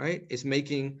 right? It's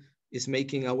making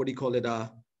what do you call it?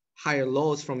 Higher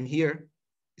lows from here.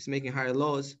 It's making higher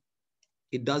lows.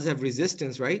 It does have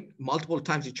resistance, right? Multiple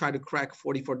times it tried to crack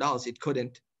 $44. It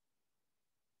couldn't.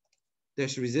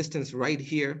 There's resistance right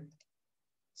here.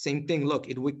 Same thing. Look,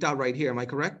 it wicked out right here. Am I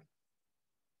correct?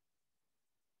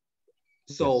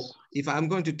 So yes. If I'm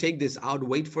going to take this out,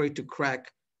 wait for it to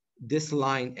crack this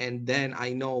line, and then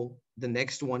I know the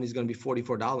next one is going to be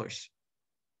 $44.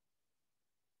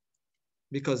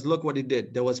 Because look what it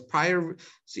did. There was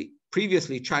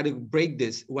previously tried to break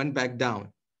this, went back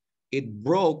down. It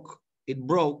broke,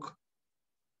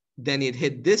 then it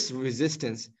hit this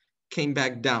resistance, came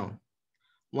back down.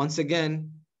 Once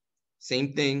again,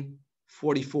 same thing,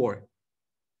 44.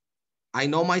 I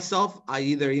know myself, I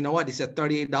either, you know what, it's at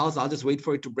 $38, I'll just wait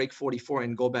for it to break 44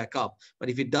 and go back up. But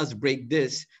if it does break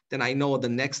this, then I know the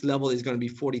next level is going to be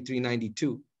 43.92.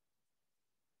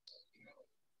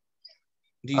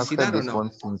 Do you see that or no? I've had this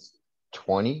one since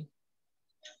 20.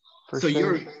 So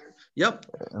you're, yep.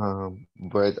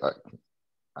 But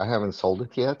I haven't sold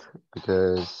it yet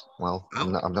because, well,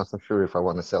 I'm not so sure if I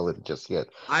want to sell it just yet.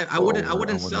 I wouldn't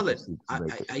sell it.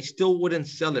 I still wouldn't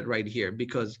sell it right here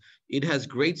because it has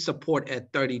great support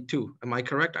at 32. Am I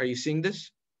correct? Are you seeing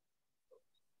this?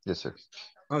 Yes, sir.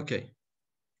 Okay.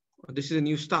 This is a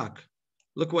new stock.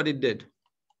 Look what it did.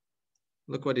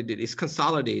 Look what it did. It's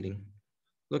consolidating.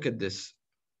 Look at this.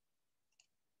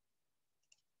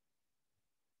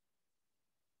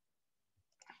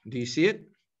 Do you see it?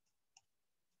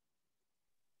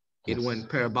 It went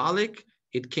parabolic.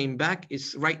 It came back.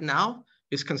 It's right now,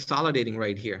 it's consolidating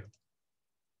right here.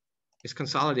 It's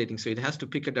consolidating. So it has to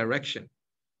pick a direction.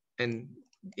 And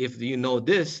if you know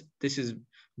this is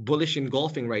bullish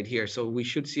engulfing right here. So we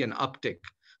should see an uptick.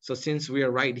 So since we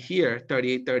are right here,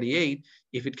 38.38,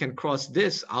 if it can cross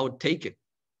this, I would take it.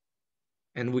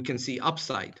 And we can see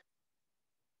upside,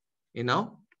 you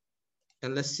know?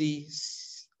 And let's see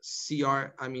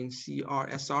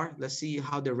CRSR. Let's see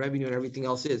how the revenue and everything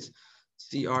else is.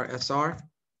 CRSR.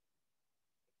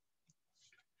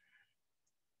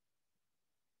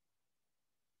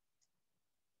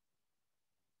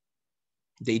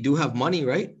 They do have money,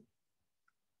 right?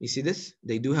 You see this?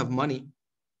 They do have money.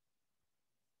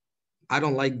 I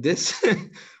don't like this.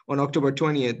 On October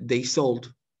 20th, they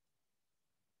sold.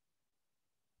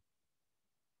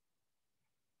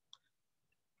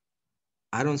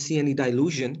 I don't see any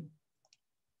dilution.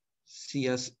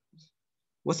 CS.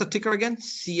 What's the ticker again?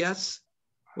 CS.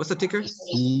 What's the ticker?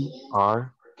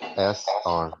 CRSR.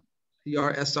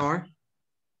 CRSR.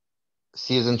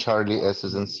 C is in Charlie, S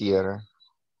is in Sierra.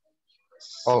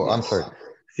 Oh, yes. I'm sorry.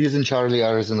 C is in Charlie,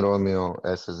 R is in Romeo,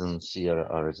 S is in Sierra,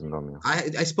 R is in Romeo.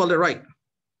 I spelled it right.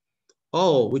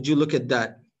 Oh, would you look at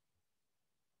that?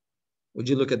 Would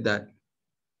you look at that?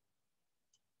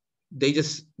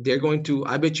 They're going to,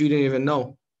 I bet you didn't even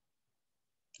know.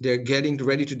 They're getting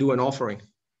ready to do an offering.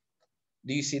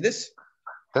 Do you see this?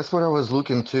 That's what I was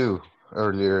looking to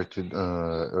earlier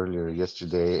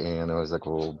yesterday, and I was like,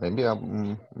 well, maybe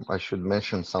I should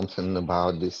mention something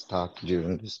about this stock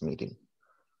during this meeting.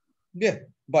 Yeah,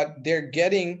 but they're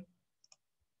getting,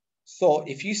 so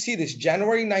if you see this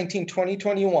January 19,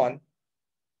 2021,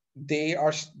 they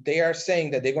are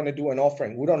saying that they're going to do an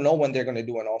offering. We don't know when they're going to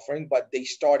do an offering, but they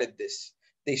started this.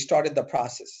 They started the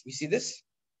process. You see this?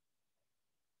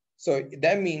 So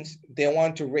that means they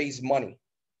want to raise money.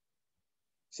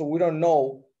 So we don't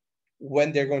know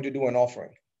when they're going to do an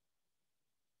offering.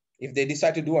 If they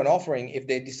decide to do an offering, if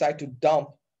they decide to dump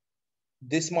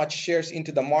this much shares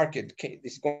into the market,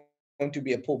 it's going to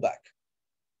be a pullback.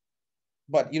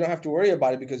 But you don't have to worry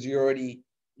about it because you're already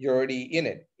in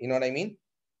it. You know what I mean?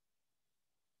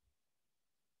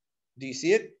 Do you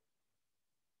see it?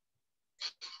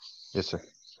 Yes, sir.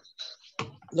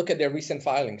 Look at their recent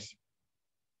filings.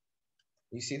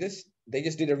 You see this? They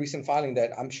just did a recent filing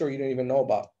that I'm sure you don't even know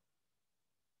about.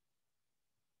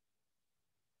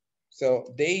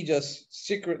 So they just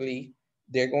secretly,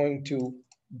 they're going to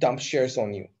dump shares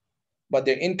on you, but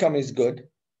their income is good.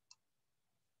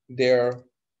 They're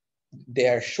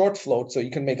short float, so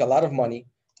you can make a lot of money.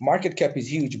 Market cap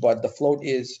is huge, but the float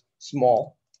is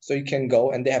small, so you can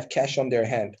go, and they have cash on their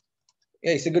hand.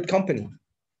 Yeah, it's a good company.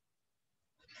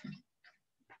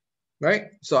 Right?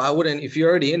 So I wouldn't, if you're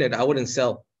already in it, I wouldn't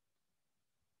sell.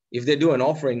 If they do an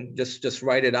offering, just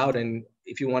write it out, and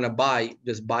if you want to buy,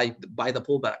 just buy the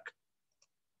pullback.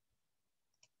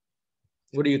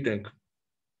 What do you think?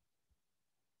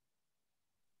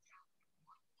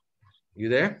 You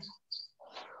there?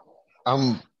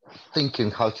 I'm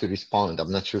thinking how to respond.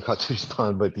 I'm not sure how to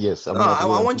respond, but yes. I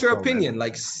want your opinion,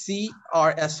 like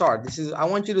CRSR. This is, I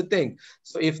want you to think.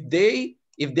 So if they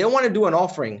want to do an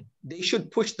offering, they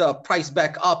should push the price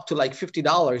back up to like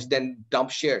 $50, then dump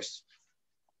shares.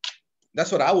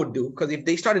 That's what I would do. Because if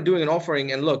they started doing an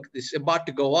offering and look, it's about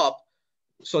to go up,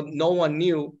 so no one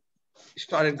knew, it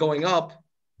started going up,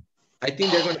 I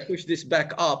think they're going to push this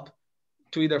back up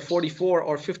to either $44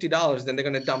 or $50, then they're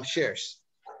going to dump shares.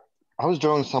 I was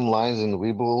drawing some lines in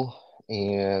Webull,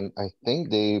 and I think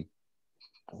they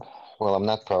Well, I'm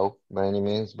not pro by any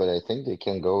means, but I think they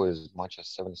can go as much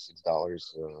as $76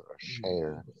 a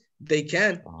share. They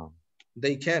can. Um,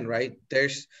 They can, right?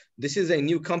 This is a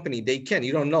new company. They can.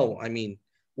 You don't know. I mean,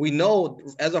 we know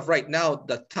as of right now,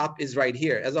 the top is right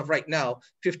here. As of right now,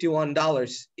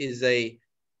 $51 is a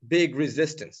big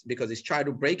resistance because it's tried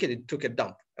to break it. It took a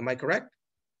dump. Am I correct?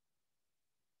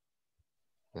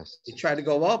 yes. It tried to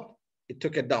go up. It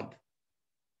took a dump.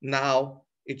 Now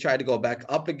it tried to go back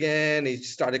up again. It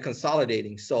started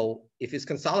consolidating. So if it's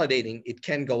consolidating, it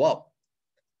can go up.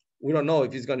 We don't know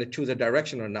if he's going to choose a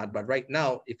direction or not. But right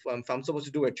now, if I'm supposed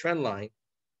to do a trend line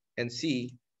and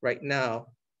see right now,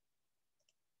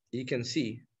 you can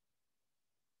see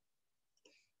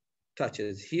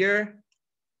touches here,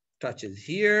 touches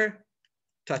here,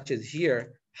 touches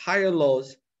here, higher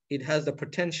lows. It has the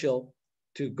potential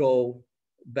to go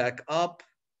back up,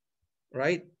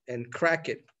 right? And crack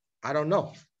it. I don't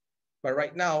know. But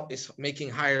right now it's making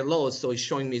higher lows. So it's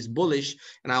showing me it's bullish.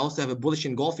 And I also have a bullish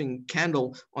engulfing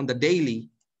candle on the daily.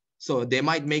 So they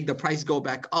might make the price go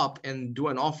back up and do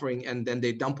an offering and then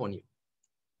they dump on you.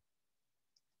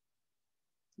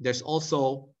 There's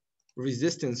also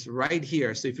resistance right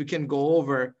here. So if we can go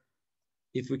over,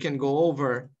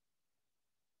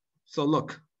 so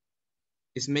look,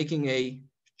 it's making a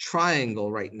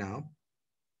triangle right now.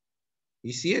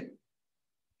 You see it?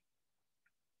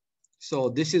 So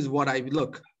this is what I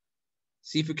look.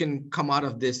 See if we can come out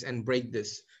of this and break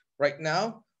this. Right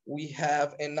now, we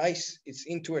have a nice, it's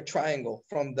into a triangle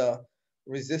from the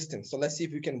resistance. So let's see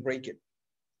if we can break it.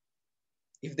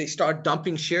 If they start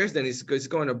dumping shares, then it's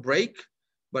going to break.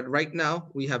 But right now,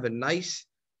 we have a nice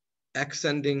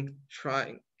ascending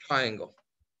triangle.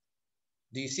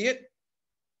 Do you see it?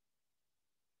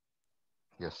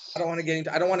 Yes. I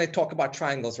don't want to talk about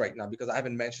triangles right now because I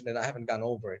haven't mentioned it. I haven't gone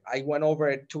over it. I went over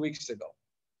it 2 weeks ago.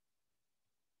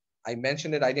 I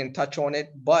mentioned it. I didn't touch on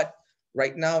it, but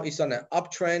right now it's on an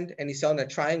uptrend and it's on a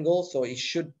triangle. So it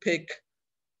should pick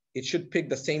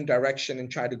the same direction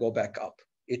and try to go back up.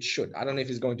 It should. I don't know if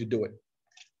it's going to do it,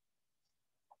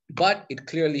 but it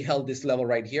clearly held this level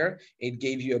right here. It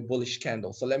gave you a bullish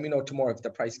candle. So let me know tomorrow if the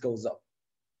price goes up.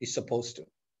 It's supposed to.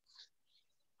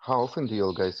 How often do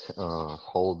you guys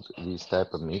hold these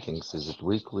type of meetings? Is it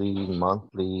weekly,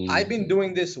 monthly? I've been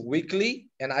doing this weekly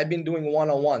and I've been doing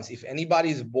one-on-ones. If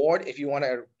anybody's bored, if you want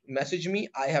to message me,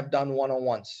 I have done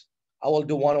one-on-ones. I will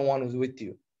do one-on-ones with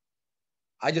you.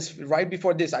 Right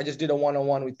before this, I just did a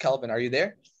one-on-one with Kelvin. Are you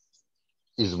there?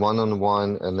 Is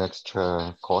one-on-one an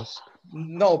extra cost?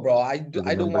 No, bro. I do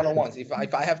one-on-ones. If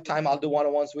I have time, I'll do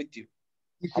one-on-ones with you.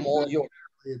 I'm all yours.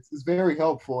 It's very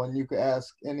helpful, and you could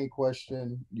ask any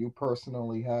question you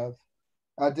personally have.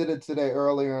 I did it today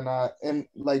earlier, and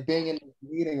like being in this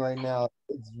meeting right now,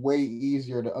 it's way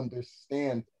easier to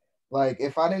understand. Like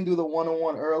if I didn't do the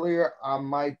one-on-one earlier, I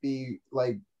might be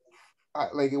like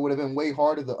it would have been way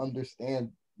harder to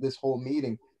understand this whole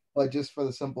meeting. But just for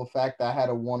the simple fact that I had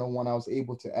a one-on-one, I was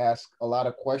able to ask a lot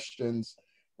of questions.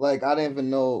 Like I didn't even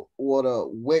know what a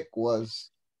wick was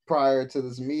prior to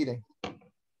this meeting,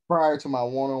 prior to my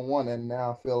one-on-one, and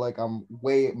now I feel like I'm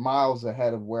way miles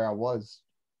ahead of where I was.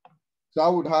 So I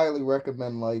would highly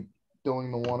recommend like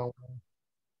doing the one-on-one.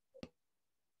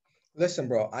 Listen,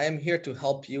 bro, I am here to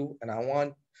help you and I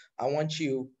want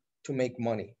you to make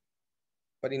money.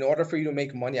 But in order for you to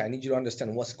make money, I need you to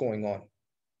understand what's going on.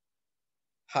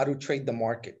 How to trade the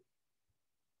market.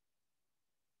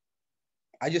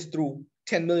 I just threw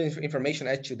 10 million information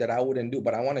at you that I wouldn't do,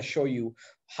 but I want to show you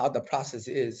how the process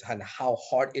is and how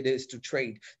hard it is to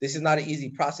trade. This is not an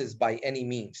easy process by any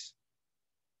means.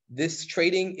 This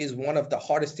trading is one of the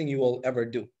hardest things you will ever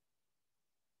do.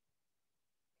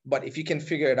 But if you can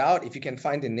figure it out, if you can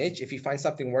find a niche, if you find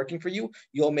something working for you,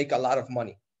 you'll make a lot of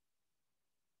money.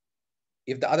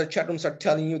 If the other chat rooms are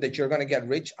telling you that you're going to get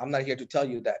rich, I'm not here to tell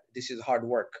you that. This is hard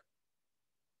work.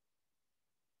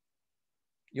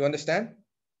 You understand?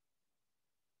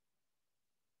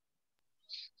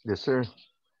 Yes, sir.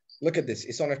 Look at this.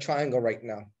 It's on a triangle right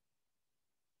now.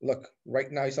 Look,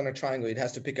 right now it's on a triangle. It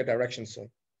has to pick a direction soon.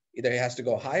 Either it has to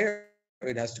go higher or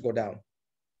it has to go down.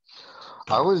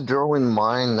 I was drawing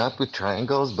mine not with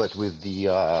triangles, but with the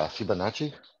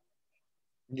Fibonacci.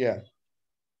 Yeah.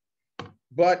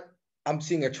 But I'm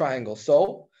seeing a triangle.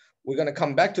 So we're going to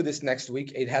come back to this next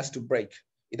week. It has to break.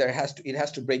 It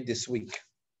has to break this week.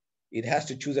 It has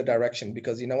to choose a direction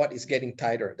because you know what? It's getting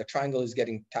tighter. The triangle is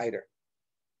getting tighter.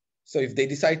 So if they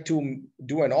decide to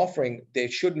do an offering, they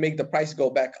should make the price go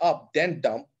back up, then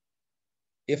dump.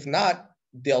 If not,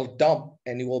 they'll dump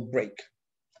and it will break.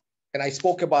 And I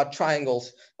spoke about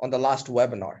triangles on the last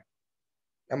webinar.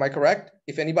 Am I correct?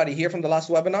 If anybody here from the last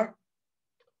webinar?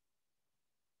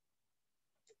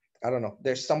 I don't know.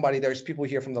 There's people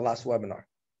here from the last webinar.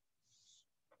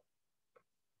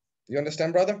 You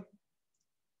understand, brother?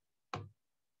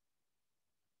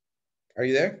 Are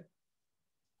you there?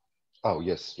 Oh,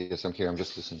 yes, I'm here. I'm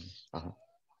just listening. All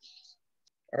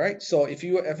right. So if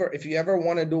you ever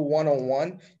want to do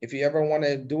one-on-one, if you ever want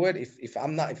to do it, if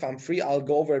I'm free, I'll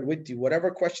go over it with you.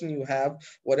 Whatever question you have,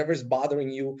 whatever's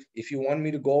bothering you, if you want me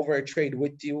to go over a trade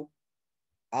with you,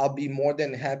 I'll be more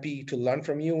than happy to learn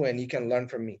from you, and you can learn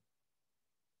from me.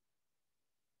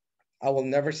 I will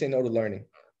never say no to learning.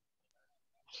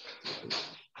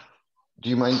 Do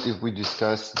you mind if we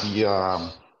discuss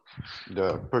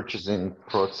the purchasing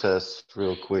process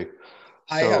real quick?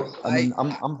 So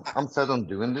I'm set on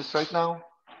doing this right now,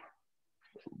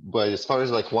 but as far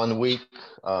as like 1 week,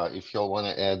 if y'all want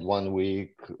to add 1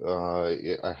 week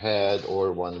ahead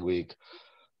or 1 week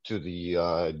to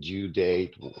the due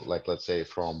date, like let's say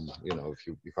from, you know,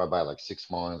 if I buy like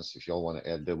 6 months, if y'all want to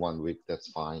add the 1 week,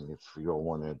 that's fine. If y'all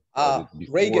want to add it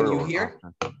before Reagan, you or here?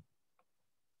 after.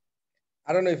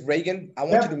 I don't know if Reagan, I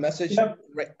want you to message.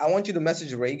 I want you to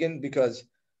message Reagan because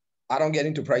I don't get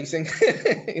into pricing,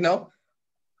 you know.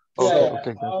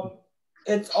 Okay.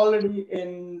 It's already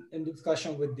in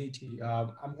discussion with DT.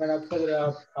 I'm gonna put it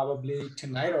up probably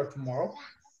tonight or tomorrow.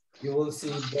 You will see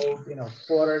both, you know,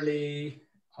 quarterly,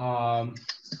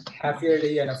 half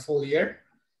yearly, and a full year.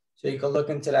 So you can look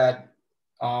into that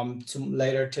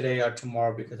later today or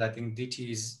tomorrow, because I think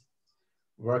DT is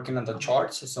working on the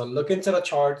charts. So look into the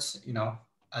charts, you know,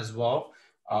 as well.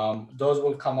 Those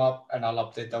will come up, and I'll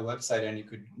update the website, and you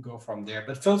could go from there.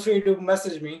 But feel free to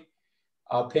message me.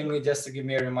 Ping me just to give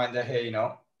me a reminder. Hey, you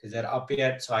know, is that up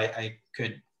yet? So I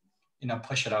could, you know,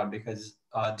 push it out, because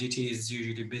DT is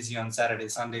usually busy on Saturday,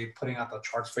 Sunday, putting out the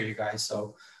charts for you guys.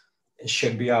 So it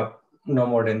should be up no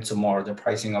more than tomorrow, the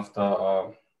pricing of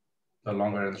the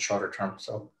longer and the shorter term.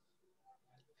 So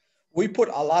we put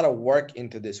a lot of work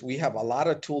into this. We have a lot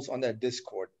of tools on that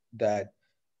Discord that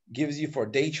gives you for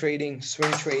day trading,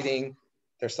 swing trading.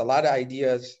 There's a lot of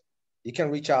ideas. You can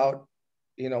reach out.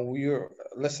 You know,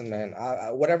 listen, man,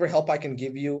 whatever help I can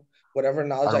give you, whatever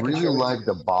knowledge I can share really with like you.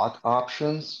 the bot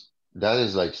options. That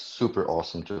is like super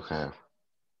awesome to have.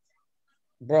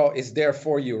 Bro, it's there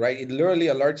for you, right? It literally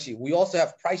alerts you. We also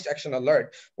have price action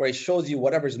alert where it shows you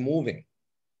whatever's moving.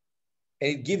 And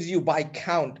it gives you by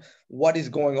count what is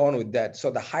going on with that.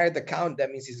 So the higher the count, that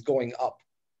means it's going up.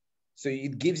 So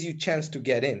it gives you chance to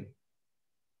get in.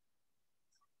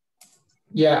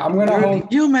 Yeah, I'm gonna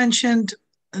hold. You mentioned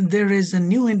there is a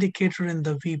new indicator in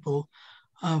the Weibo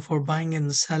for buying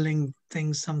and selling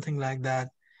things, something like that.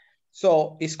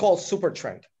 So it's called super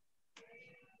trend,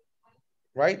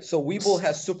 right? So Webull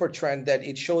has super trend that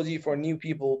it shows you for new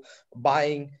people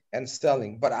buying and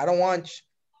selling. But I don't want,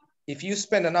 if you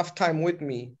spend enough time with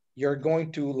me, you're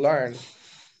going to learn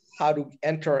how to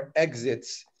enter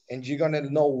exits, and you're going to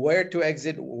know where to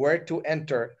exit, where to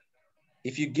enter.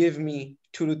 If you give me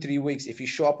 2 to 3 weeks, if you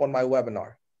show up on my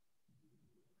webinar,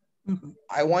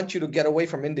 I want you to get away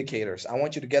from indicators. I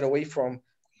want you to get away from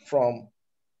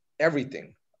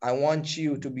everything. I want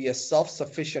you to be a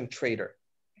self-sufficient trader.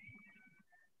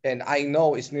 And I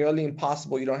know it's nearly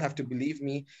impossible. You don't have to believe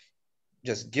me.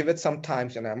 Just give it some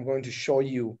time, and I'm going to show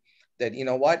you that, you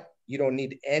know what? You don't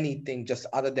need anything just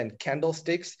other than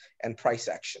candlesticks and price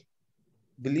action.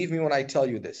 Believe me when I tell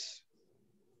you this.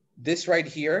 This right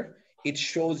here, it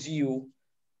shows you,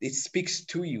 it speaks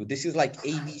to you. This is like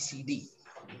ABCD.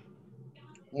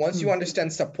 Once you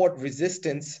understand support,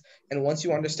 resistance, and once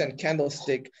you understand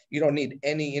candlestick, you don't need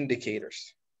any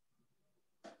indicators.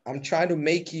 I'm trying to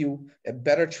make you a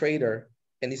better trader,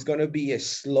 and it's going to be a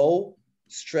slow,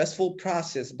 stressful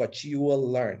process, but you will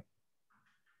learn.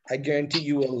 I guarantee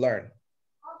you will learn.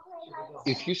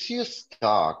 If you see a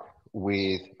stock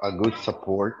with a good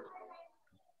support,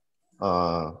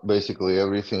 basically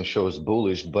everything shows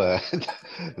bullish, but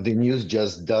the news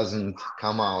just doesn't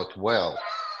come out well.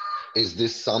 Is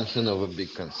this something of a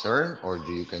big concern, or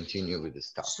do you continue with the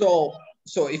stock? So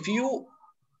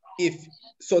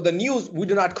the news we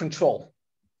do not control.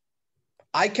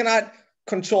 I cannot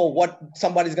control what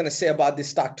somebody's going to say about this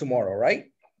stock tomorrow, right?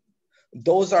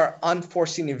 Those are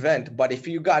unforeseen events. But if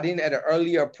you got in at an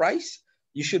earlier price,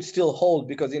 you should still hold,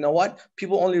 because you know what?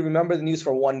 People only remember the news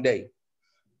for 1 day,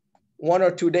 1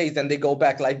 or 2 days, then they go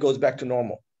back, life goes back to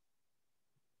normal.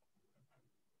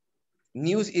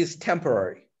 News is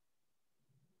temporary.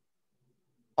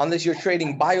 Unless you're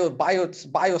trading bio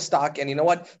stock, and you know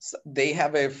what? They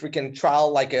have a freaking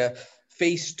trial, like a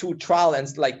phase 2 trial,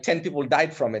 and like 10 people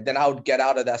died from it. Then I would get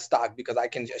out of that stock, because I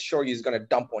can assure you it's going to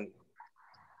dump on you.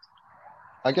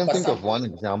 I can think of one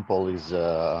example is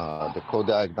the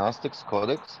Co-Diagnostics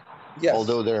Codex. Yes.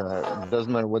 Although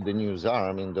doesn't matter what the news are.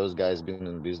 I mean, those guys been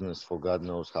in business for God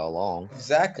knows how long.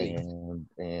 Exactly.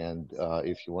 And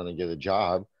if you want to get a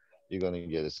job, you're going to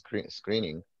get a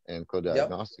screening. And Yep.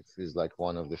 co-diagnostics is like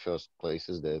one of the first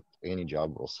places that any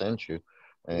job will send you.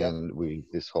 Yep. And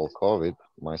with this whole COVID,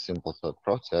 my simple thought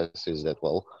process is that,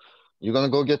 well, you're going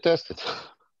to go get tested.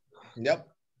 Yep.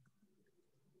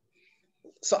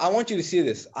 So I want you to see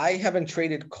this. I haven't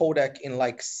traded Kodak in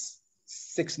like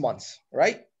 6 months,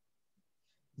 right?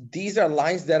 These are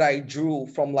lines that I drew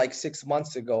from like 6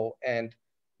 months ago, and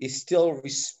is still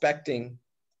respecting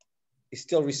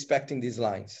these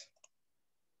lines.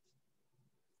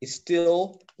 It's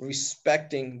still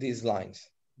respecting these lines.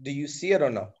 Do you see it or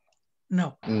no?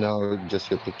 No. No, just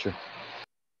your picture.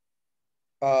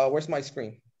 Where's my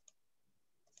screen?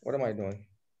 What am I doing?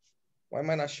 Why am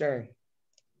I not sharing?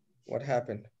 What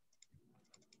happened?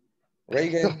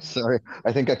 Reagan. Sorry,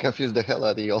 I think I confused the hell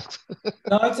out of you.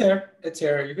 No, it's here. It's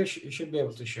here. You should be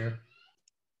able to share.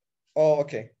 Oh,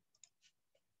 okay.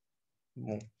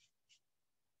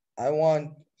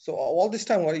 So all this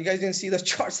time, what, you guys didn't see the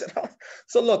charts at all?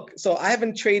 So look, so I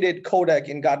haven't traded Kodak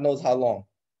in God knows how long,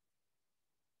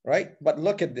 right? But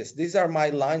look at this. These are my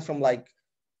lines from like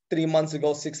 3 months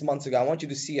ago, 6 months ago. I want you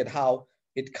to see it, how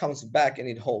it comes back and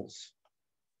it holds.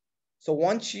 So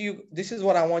this is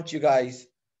what I want you guys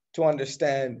to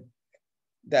understand,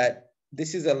 that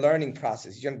this is a learning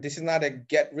process. This is not a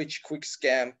get rich quick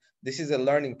scam. This is a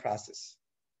learning process.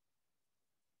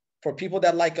 For people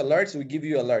that like alerts, we give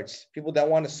you alerts. People that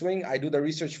want to swing, I do the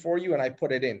research for you and I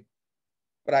put it in.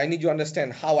 But I need you to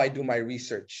understand how I do my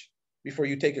research before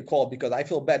you take a call, because I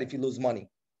feel bad if you lose money.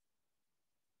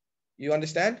 You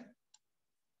understand?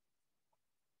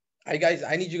 I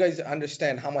need you guys to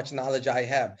understand how much knowledge I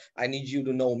have. I need you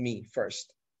to know me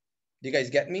first. Do you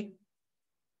guys get me?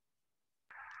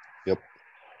 Yep.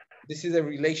 This is a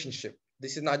relationship.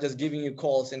 This is not just giving you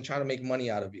calls and trying to make money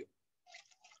out of you.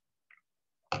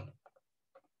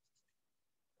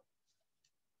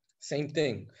 Same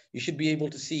thing. You should be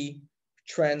able to see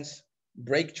trends,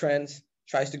 break trends,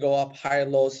 tries to go up, higher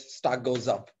lows, stock goes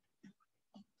up.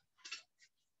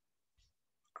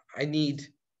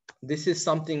 This is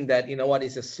something that, you know what,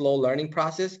 is a slow learning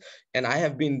process. And I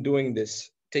have been doing this,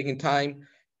 taking time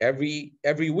every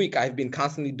week. I've been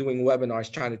constantly doing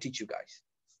webinars trying to teach you guys.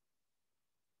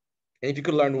 And if you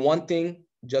could learn one thing,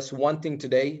 just one thing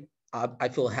today, I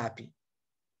feel happy.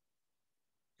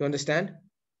 You understand?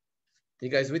 You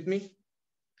guys with me?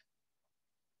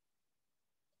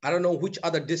 I don't know which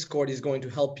other Discord is going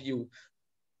to help you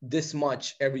this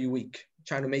much every week,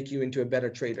 trying to make you into a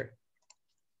better trader.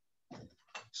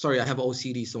 Sorry, I have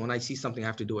OCD, so when I see something, I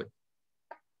have to do it.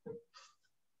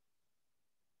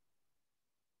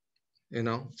 You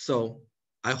know, so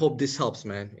I hope this helps,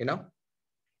 man, you know?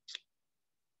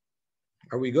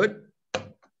 Are we good?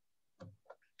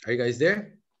 Are you guys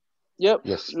there? Yep.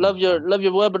 Yes. Love your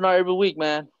webinar every week,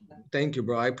 man. Thank you,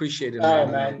 bro. I appreciate it, All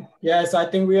man. right, man. Yeah, so I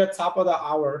think we're at top of the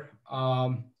hour.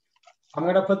 I'm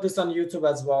gonna put this on YouTube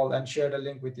as well and share the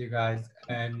link with you guys.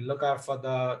 And look out for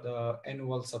the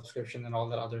annual subscription, and all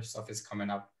that other stuff is coming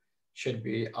up. Should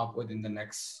be up within the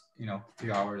next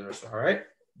few hours or so. All right.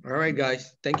 All right,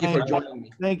 guys. Thank you for joining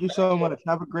me. Thank you so much.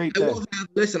 Have a great day.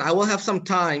 I will have some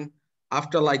time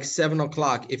after like 7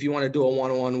 o'clock. If you want to do a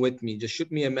one-on-one with me, just shoot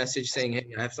me a message saying, hey,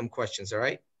 I have some questions. All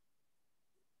right.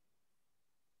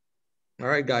 All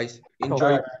right, guys.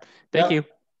 Enjoy. Right. Thank you.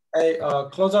 Hey,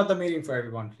 close out the meeting for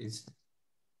everyone, please.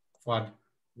 Fuad.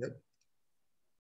 Yep.